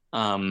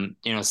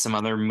some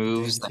other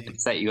moves that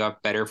could set you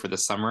up better for the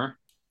summer.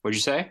 What'd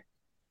you say?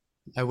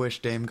 I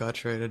wish Dame got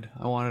traded.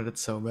 I wanted it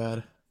so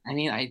bad. I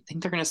mean, I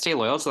think they're going to stay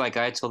loyal to that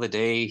guy till the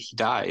day he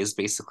dies,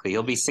 basically.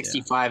 He'll be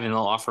 65 and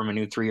they'll offer him a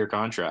new 3-year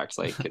contract.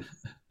 Like,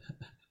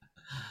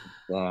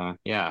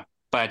 yeah.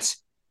 But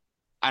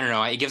I don't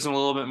know. It gives them a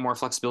little bit more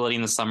flexibility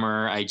in the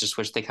summer. I just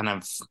wish they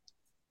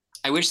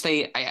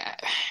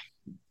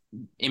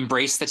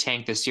embrace the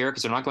tank this year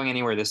because they're not going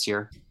anywhere this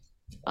year.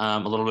 A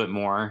little bit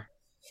more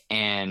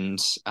and,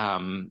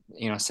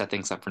 set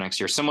things up for next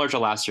year. Similar to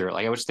last year.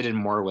 Like, I wish they did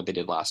more of what they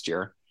did last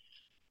year.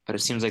 But it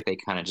seems like they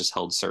kind of just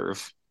held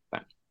serve.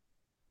 But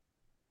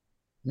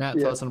Matt,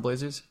 thoughts on the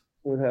Blazers?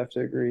 Would have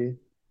to agree.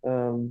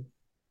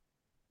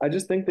 I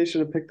just think they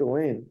should have picked a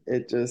lane.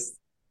 It just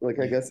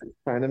I guess it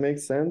kind of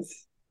makes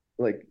sense.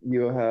 Like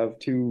you have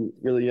two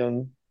really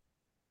young,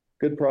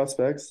 good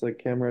prospects. Like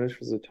Cam Reddish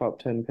was a top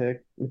 10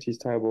 pick. Matisse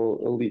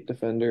Thybulle, elite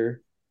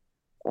defender.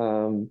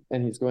 And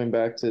he's going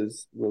back to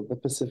the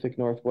Pacific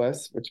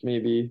Northwest, which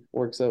maybe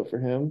works out for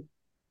him.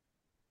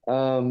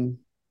 And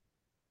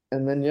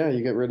then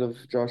you get rid of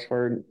Josh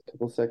Hart a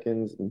couple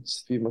seconds and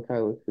Steve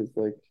Mikhailuk, who's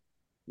like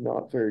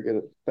not very good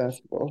at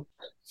basketball.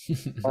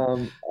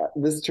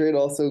 This trade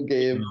also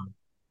gave,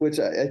 which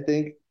I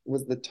think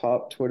was the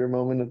top Twitter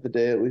moment of the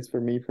day, at least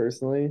for me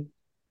personally.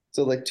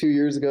 So like 2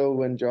 years ago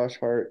when Josh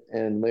Hart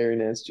and Larry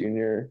Nance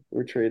Jr.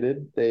 were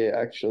traded, they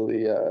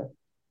actually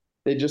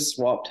they just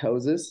swapped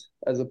houses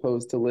as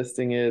opposed to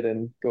listing it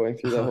and going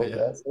through the whole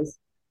process.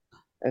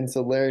 And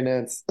so Larry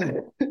Nance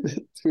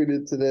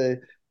tweeted today,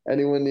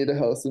 anyone need a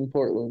house in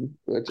Portland?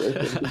 Which I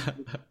think is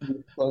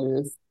the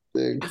funniest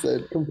thing because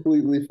I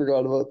completely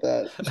forgot about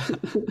that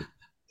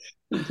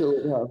until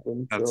it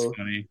happened. That's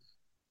funny.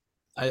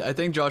 I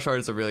think Josh Hart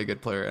is a really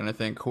good player, and I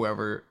think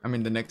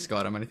the Knicks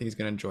got him, and I think he's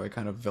going to enjoy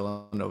kind of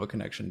Villanova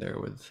connection there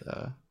with,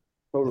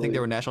 totally. I think they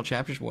were national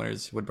championship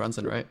winners with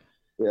Brunson, right?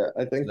 Yeah,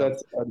 I think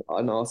that's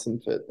an awesome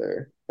fit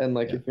there. And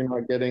if you're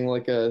not getting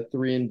like a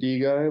 3-and-D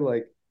guy,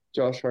 like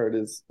Josh Hart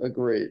is a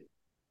great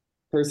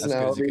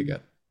personality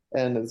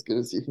and as good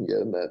as you can get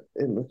in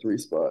the 3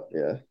 spot.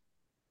 Yeah.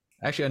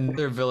 Actually,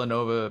 another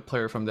Villanova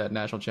player from that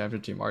national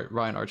championship team,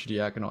 Ryan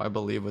Arcidiacono, I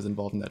believe, was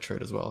involved in that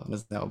trade as well, and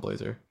is now a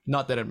Blazer.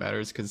 Not that it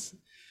matters, because,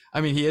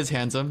 I mean, he is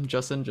handsome,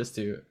 Justin, just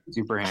to...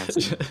 Super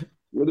handsome.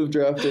 Would have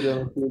drafted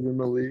him if he was in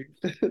the league.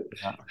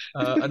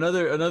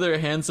 Another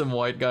handsome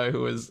white guy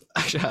who was...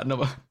 Actually,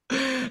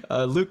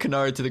 Luke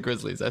Kennard to the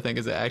Grizzlies, I think,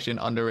 is actually an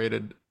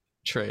underrated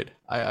trade.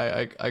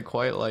 I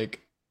quite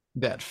like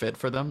that fit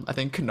for them. I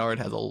think Kennard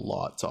has a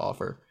lot to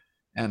offer.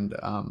 And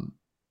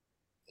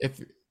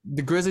if...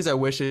 The Grizzlies, I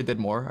wish they did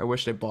more. I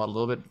wish they bought a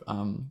little bit,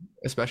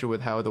 especially with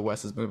how the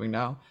West is moving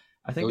now.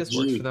 I think this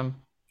works for them.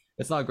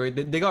 It's not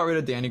great. They got rid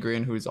of Danny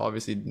Green, who's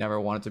obviously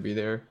never wanted to be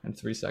there in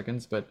 3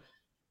 seconds, but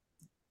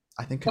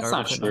I think that's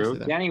not true.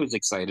 Danny was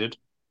excited.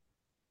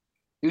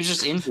 He was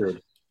just injured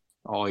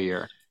all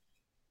year.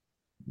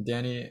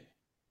 Danny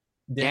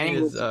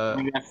is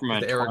from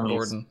Eric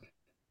Gordon.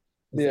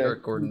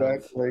 Eric Gordon. Back,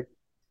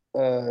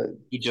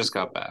 he just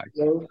got back.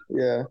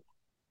 Yeah.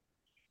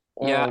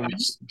 Yeah,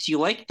 do you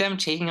like them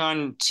taking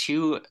on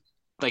 2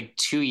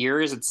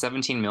 years at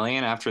 17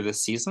 million after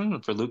this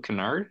season for Luke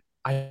Kennard?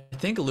 I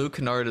think Luke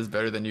Kennard is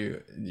better than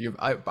you.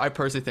 I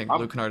personally think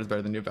Luke Kennard is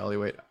better than you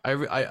evaluate.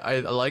 I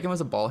like him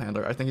as a ball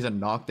handler. I think he's a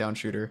knockdown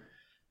shooter.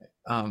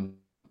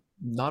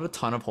 Not a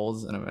ton of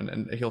holes in him,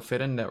 and he'll fit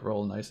in that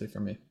role nicely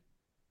for me.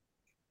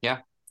 Yeah,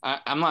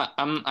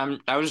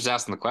 I was just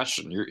asking the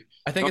question.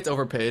 I think it's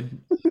overpaid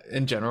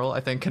in general. I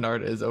think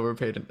Kennard is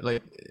overpaid,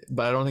 but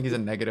I don't think he's a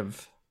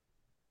negative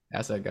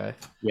asset guy.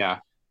 Yeah.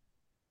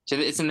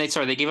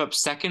 They gave up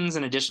seconds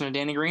in addition to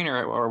Danny Green,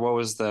 or what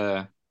was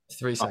the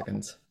 3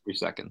 seconds? 3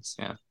 seconds.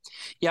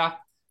 Yeah.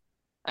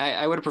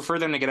 I would have preferred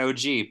them to get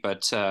OG,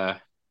 but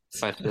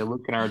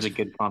Luke Kennard's a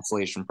good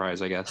consolation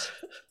prize, I guess.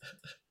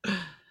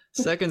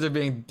 Seconds are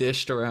being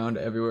dished around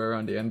everywhere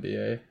around the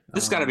NBA.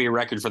 This got to be a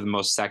record for the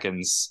most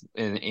seconds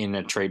in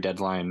a trade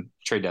deadline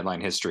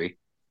history.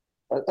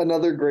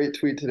 Another great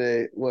tweet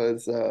today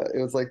was it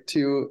was like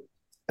two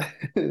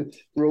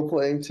role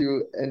playing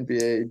to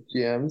NBA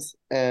GMs,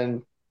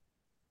 and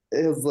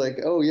it was like,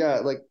 oh yeah,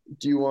 like,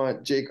 do you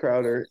want Jay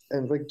Crowder?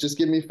 And like, just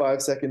give me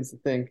 5 seconds to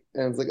think.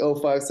 And it's like, oh,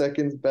 5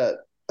 seconds, bet.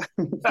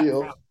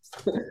 Deal.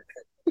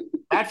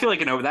 That felt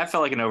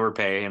like an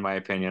overpay in my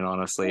opinion,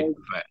 honestly.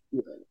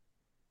 But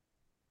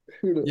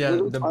Yeah,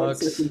 What are the 5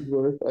 seconds Bucks.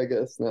 worth? I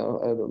guess now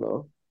I don't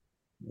know.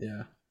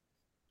 Yeah,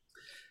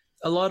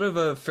 a lot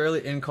of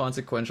fairly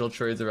inconsequential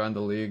trades around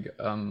the league.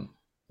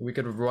 We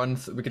could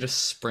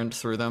just sprint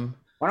through them.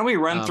 why don't we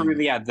run through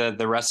Um,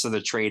 the rest of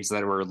the trades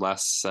that were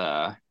less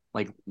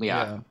like yeah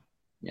yeah,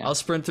 yeah I'll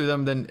sprint through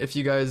them. Then, if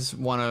you guys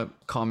want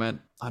to comment,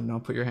 I don't know,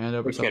 put your hand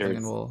up or something,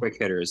 and we'll. quick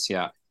hitters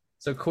yeah.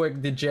 So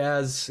quick, the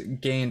Jazz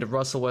gained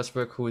Russell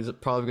Westbrook, who is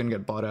probably going to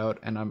get bought out,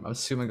 and I'm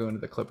assuming going to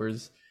the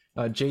Clippers.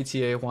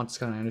 JTA wants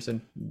Scott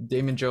Anderson.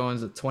 Damon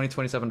Jones, a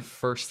 2027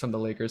 first from the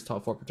Lakers,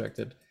 top four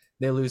projected.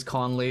 They lose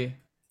Conley,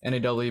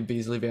 NAW,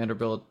 Beasley,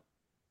 Vanderbilt,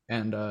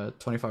 and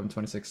 25 and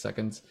 26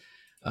 seconds.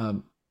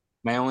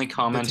 My only The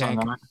comment on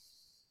tank. that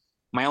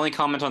My only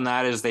comment on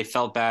that is they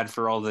felt bad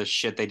for all the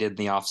shit they did in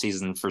the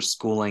offseason for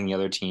schooling the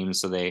other team,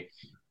 so they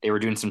were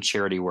doing some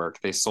charity work.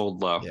 They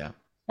sold low. Yeah,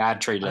 Bad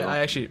trade I, deadline I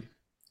actually,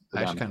 for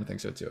I actually them. kind of think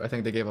so too. I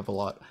think they gave up a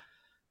lot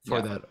for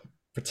Yeah.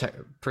 that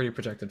pretty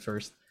protected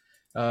first.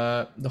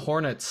 The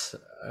Hornets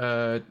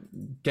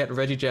get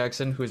Reggie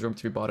Jackson, who is rumored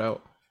to be bought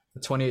out. A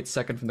 28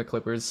 second from the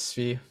Clippers.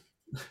 Svi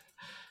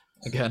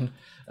again.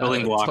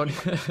 Building block.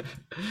 20,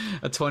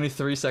 a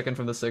 23 second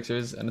from the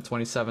Sixers and a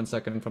 27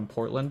 second from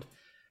Portland.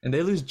 And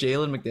they lose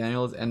Jalen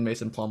McDaniels and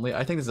Mason Plumlee.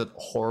 I think this is a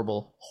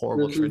horrible,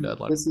 horrible trade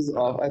deadline. This is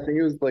off. I think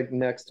it was like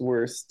next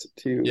worst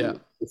to Yeah,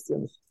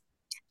 Pistons.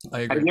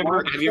 I Have agree.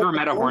 you ever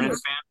met a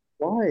Hornets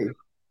fan? Why?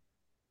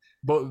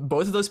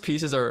 Both of those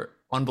pieces are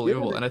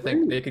unbelievable, Yeah, and I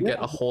think they great. could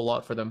get a whole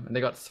lot for them. And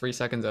they got 3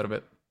 seconds out of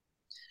it.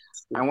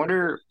 I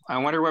wonder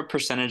what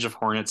percentage of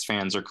Hornets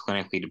fans are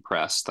clinically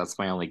depressed. That's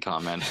my only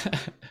comment.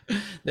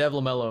 They have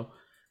LaMelo.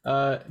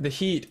 The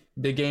Heat,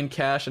 they gain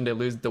cash and they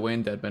lose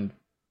Dwayne Dedmon.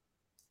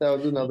 That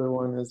was another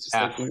one. It's just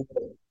F. like,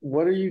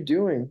 what are you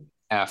doing?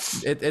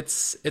 F.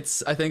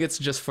 It's I think it's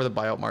just for the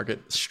buyout market,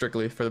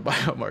 strictly for the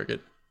buyout market.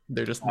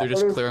 They're just I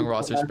thought clearing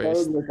roster I thought it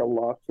space. was like a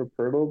lock for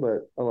Pirtle,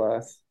 but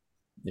alas.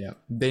 Yeah,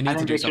 they I need to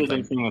think do they should have done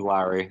something. something with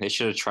Lowry. They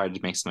should have tried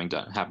to make something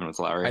happen with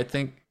Lowry. I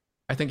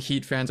think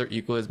Heat fans are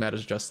equally as mad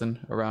as Justin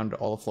around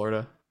all of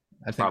Florida.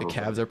 I think Probably.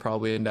 the Cavs are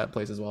probably in that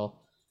place as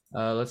well.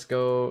 Let's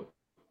go.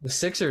 The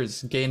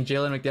Sixers gain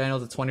Jalen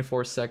McDaniels a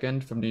 24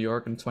 second from New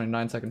York and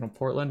 29 second from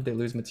Portland. They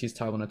lose Matisse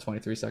Thybulle a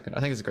 23 second. I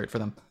think it's great for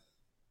them.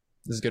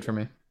 This is good for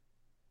me.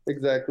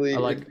 Exactly. I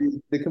like. It'd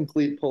be the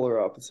complete polar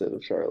opposite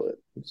of Charlotte.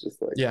 It's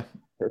just like Yeah,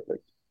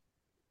 perfect.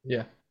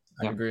 yeah,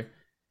 I Yeah. agree.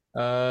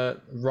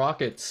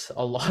 Rockets,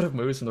 a lot of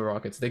moves from the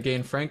Rockets. They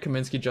gain Frank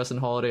Kaminsky, Justin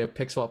Holiday, a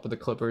pick swap with the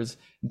Clippers,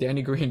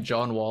 Danny Green,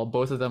 John Wall.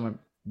 Both of them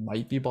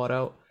might be bought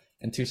out.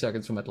 And 2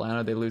 seconds from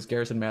Atlanta, they lose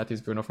Garrison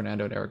Matthews, Bruno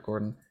Fernando, and Eric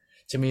Gordon.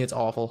 To me, it's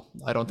awful.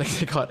 I don't think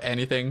they got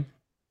anything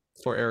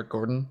for Eric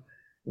Gordon,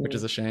 which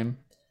is a shame.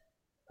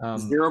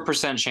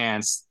 0%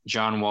 chance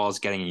John Wall is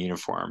getting a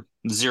uniform.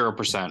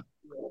 0%.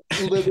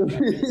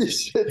 Literally he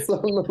shits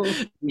on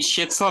them. He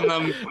shits on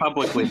them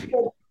publicly.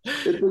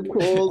 It's a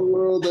cold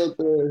world out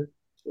there.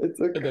 It's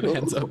a And then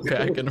ends up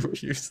back in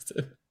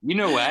Houston. You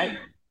know what?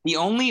 The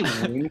only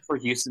win for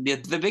Houston,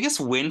 the biggest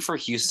win for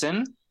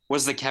Houston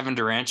was the Kevin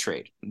Durant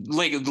trade.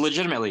 Like,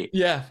 legitimately.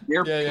 Yeah,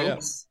 Their yeah.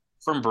 picks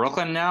from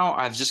Brooklyn now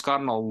have just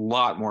gotten a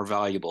lot more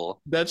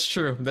valuable. That's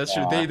true. That's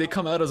true. They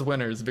come out as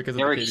winners because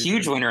They're of a the KD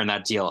huge trade. winner in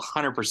that deal,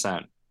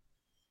 100%.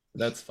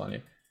 That's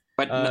funny.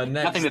 But nothing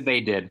next. that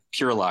they did,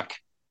 pure luck.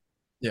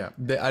 Yeah,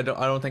 I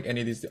don't think any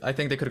of these. I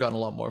think they could have gotten a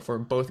lot more for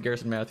both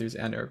Garrison Matthews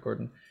and Eric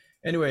Gordon.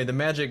 Anyway, the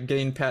Magic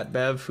gained Pat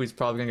Bev, who's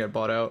probably gonna get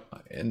bought out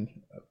in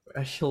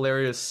a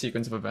hilarious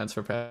sequence of events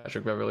for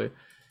Patrick Beverly.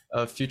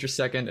 A future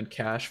second and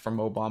cash from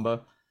Mo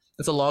Bamba.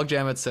 It's a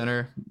logjam at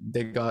center.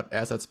 They got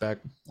assets back.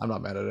 I'm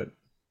not mad at it.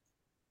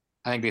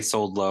 I think they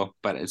sold low,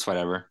 but it's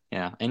whatever.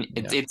 Yeah, and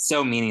it's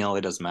so menial,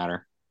 it doesn't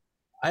matter.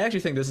 I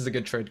actually think this is a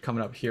good trade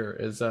coming up here.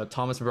 Is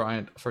Thomas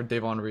Bryant for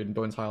Davon Reed and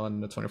Bones Highland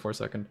in the 24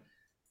 second.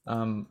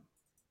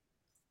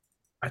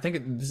 I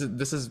think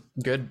this is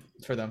good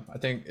for them. I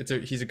think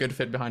he's a good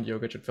fit behind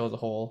Jokic. It fills a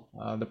hole.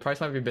 The price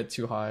might be a bit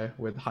too high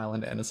with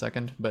Highland and a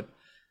second, but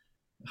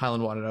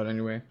Highland wanted out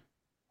anyway.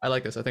 I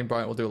like this. I think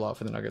Bryant will do a lot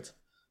for the Nuggets.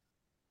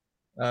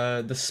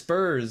 The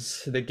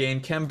Spurs, they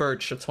gain Kem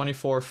Birch, a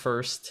 24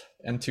 first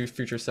and 2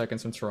 future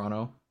seconds from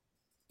Toronto.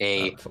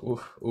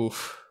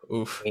 Oof.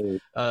 Dwayne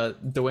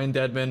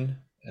Dedmon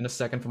and a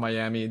second from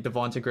Miami.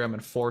 Devontae Graham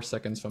and 4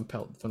 seconds from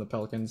the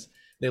Pelicans.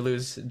 They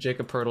lose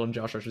Jacob Pertl and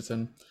Josh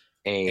Richardson.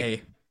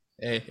 A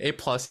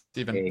plus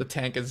even. The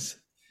tank is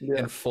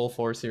in full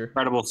force here.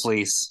 Incredible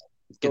fleece.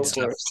 Good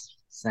stuff.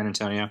 San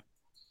Antonio.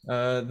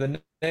 The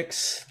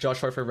Knicks, Josh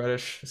Hart for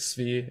Reddish,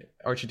 Svi,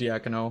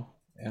 Archidiakono,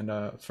 and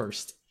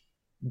first.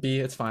 B,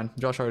 it's fine.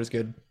 Josh Hart is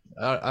good.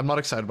 I'm not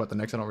excited about the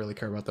Knicks. I don't really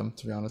care about them,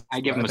 to be honest.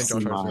 I give them a think C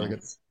Josh Hart's really good.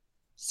 minus.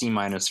 C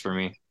minus for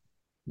me.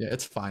 Yeah,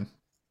 it's fine.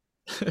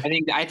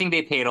 I think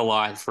they paid a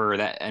lot for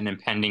an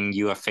impending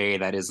UFA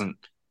that isn't,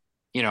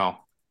 you know,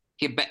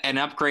 an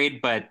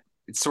upgrade, but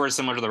it's sort of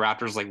similar to the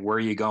Raptors. Like, where are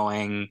you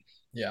going?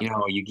 Yeah.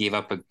 You gave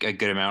up a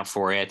good amount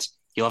for it.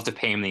 You'll have to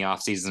pay him the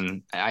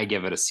offseason. I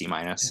give it a C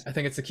minus. I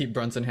think it's to keep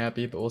Brunson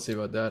happy, but we'll see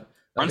about that.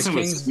 The Brunson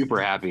was Kings,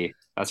 super happy.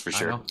 That's for I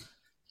sure. know.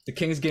 The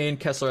Kings gain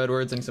Kessler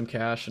Edwards and some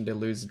cash, and they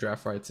lose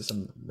draft rights to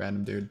some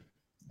random dude.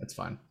 That's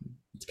fine.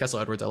 It's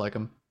Kessler Edwards. I like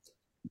him.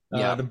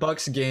 Yeah. The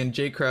Bucks gain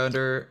Jay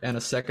Crowder and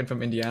a second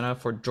from Indiana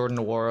for Jordan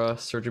Nwora,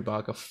 Serge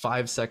Ibaka,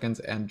 5 seconds,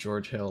 and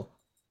George Hill.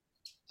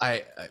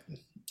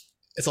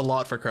 It's a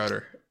lot for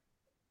Crowder.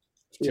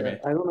 Yeah,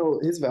 I don't know.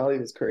 His value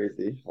is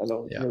crazy. I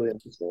don't really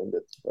understand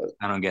it, but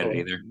I don't get it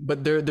either.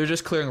 But they're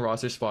just clearing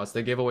roster spots.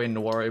 They gave away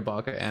Nwora,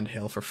 Ibaka, and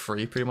Hill for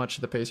free, pretty much,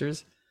 to the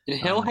Pacers. Did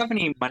Hill have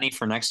any money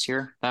for next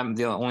year? That's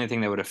the only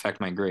thing that would affect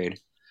my grade.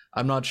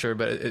 I'm not sure,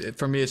 but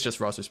for me, it's just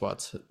roster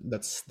spots.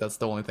 That's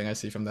the only thing I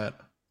see from that.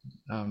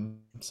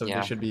 So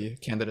there should be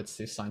candidates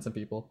to sign some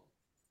people.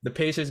 The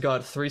Pacers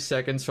got 3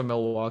 seconds from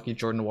Milwaukee,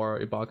 Jordan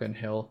Nwora, Ibaka, and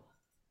Hill,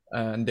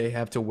 and they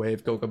have to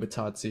waive Goga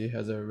Bitadze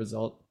as a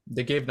result.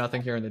 They gave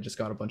nothing here, and they just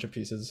got a bunch of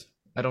pieces.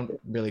 I don't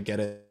really get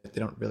it. They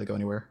don't really go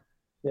anywhere.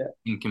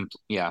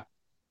 Yeah.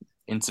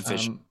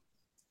 Insufficient.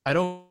 I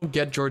don't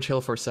get George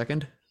Hill for a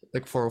second,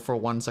 like for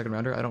 1 second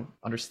rounder. I don't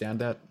understand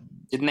that.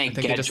 Didn't they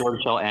get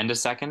George Hill and a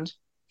second?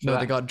 No,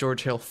 they got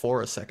George Hill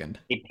for a second.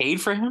 They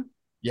paid for him?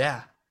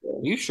 Yeah. Are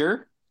you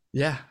sure?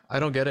 Yeah, I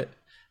don't get it.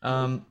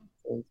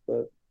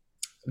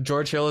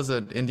 George Hill is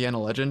an Indiana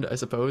legend, I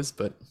suppose,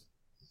 but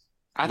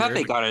I thought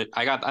they got it.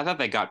 I thought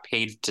they got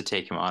paid to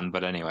take him on,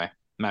 but anyway.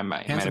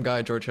 Handsome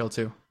guy, George Hill,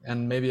 too.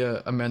 And maybe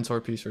a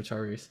mentor piece for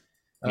Tyrese.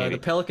 The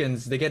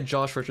Pelicans, they get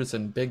Josh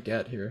Richardson. Big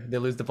get here. They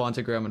lose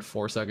Devontae Graham in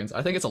 4 seconds.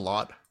 I think it's a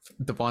lot.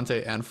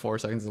 Devontae and 4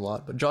 seconds is a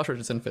lot, but Josh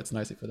Richardson fits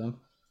nicely for them.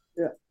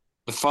 Yeah.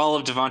 The fall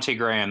of Devontae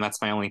Graham,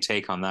 that's my only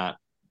take on that.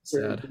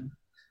 Sad.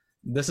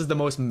 This is the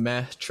most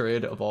meh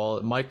trade of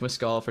all. Mike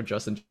Muscala for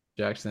Justin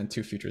Jackson and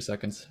 2 future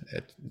seconds.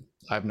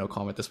 I have no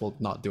comment. This will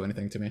not do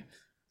anything to me.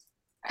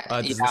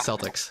 This is the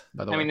Celtics,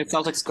 by the way. I mean, the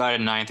Celtics got a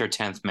 9th or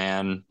 10th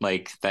man,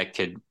 like that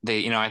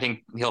I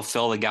think he'll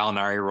fill the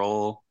Gallinari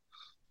role,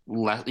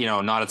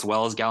 not as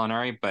well as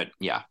Gallinari, but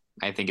yeah,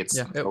 I think it's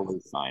totally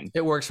fine.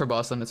 It works for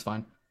Boston. It's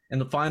fine.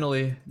 And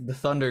finally, the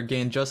Thunder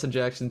gained Justin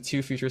Jackson,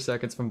 2 future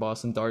seconds from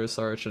Boston, Dario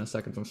Saric, and a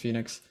second from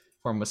Phoenix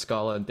for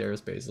Muscala and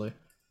Darius Bazley.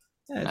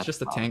 It's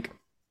just a tank.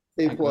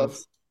 A+.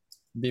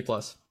 B+.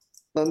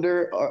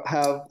 Thunder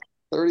have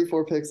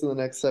 34 picks in the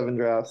next 7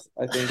 drafts.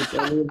 I think it's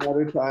only a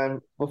matter of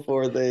time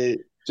before they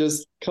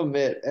just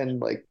commit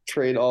and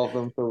trade all of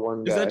them for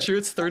one guy. Is that true?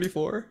 It's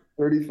 34?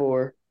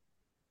 34.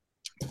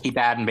 Keep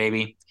adding,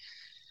 baby.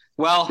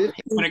 Well,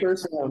 15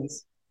 first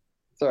rounds.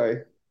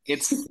 Sorry.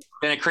 It's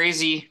been a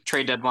crazy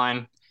trade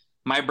deadline.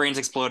 My brain's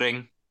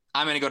exploding.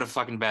 I'm going to go to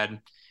fucking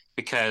bed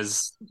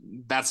because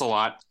that's a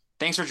lot.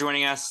 Thanks for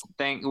joining us.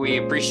 We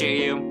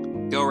appreciate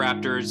you. Go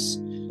Raptors.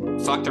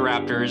 Fuck the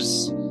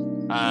Raptors.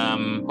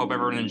 Hope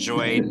everyone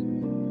enjoyed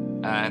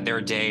their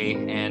day,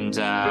 and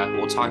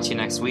we'll talk to you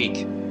next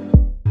week.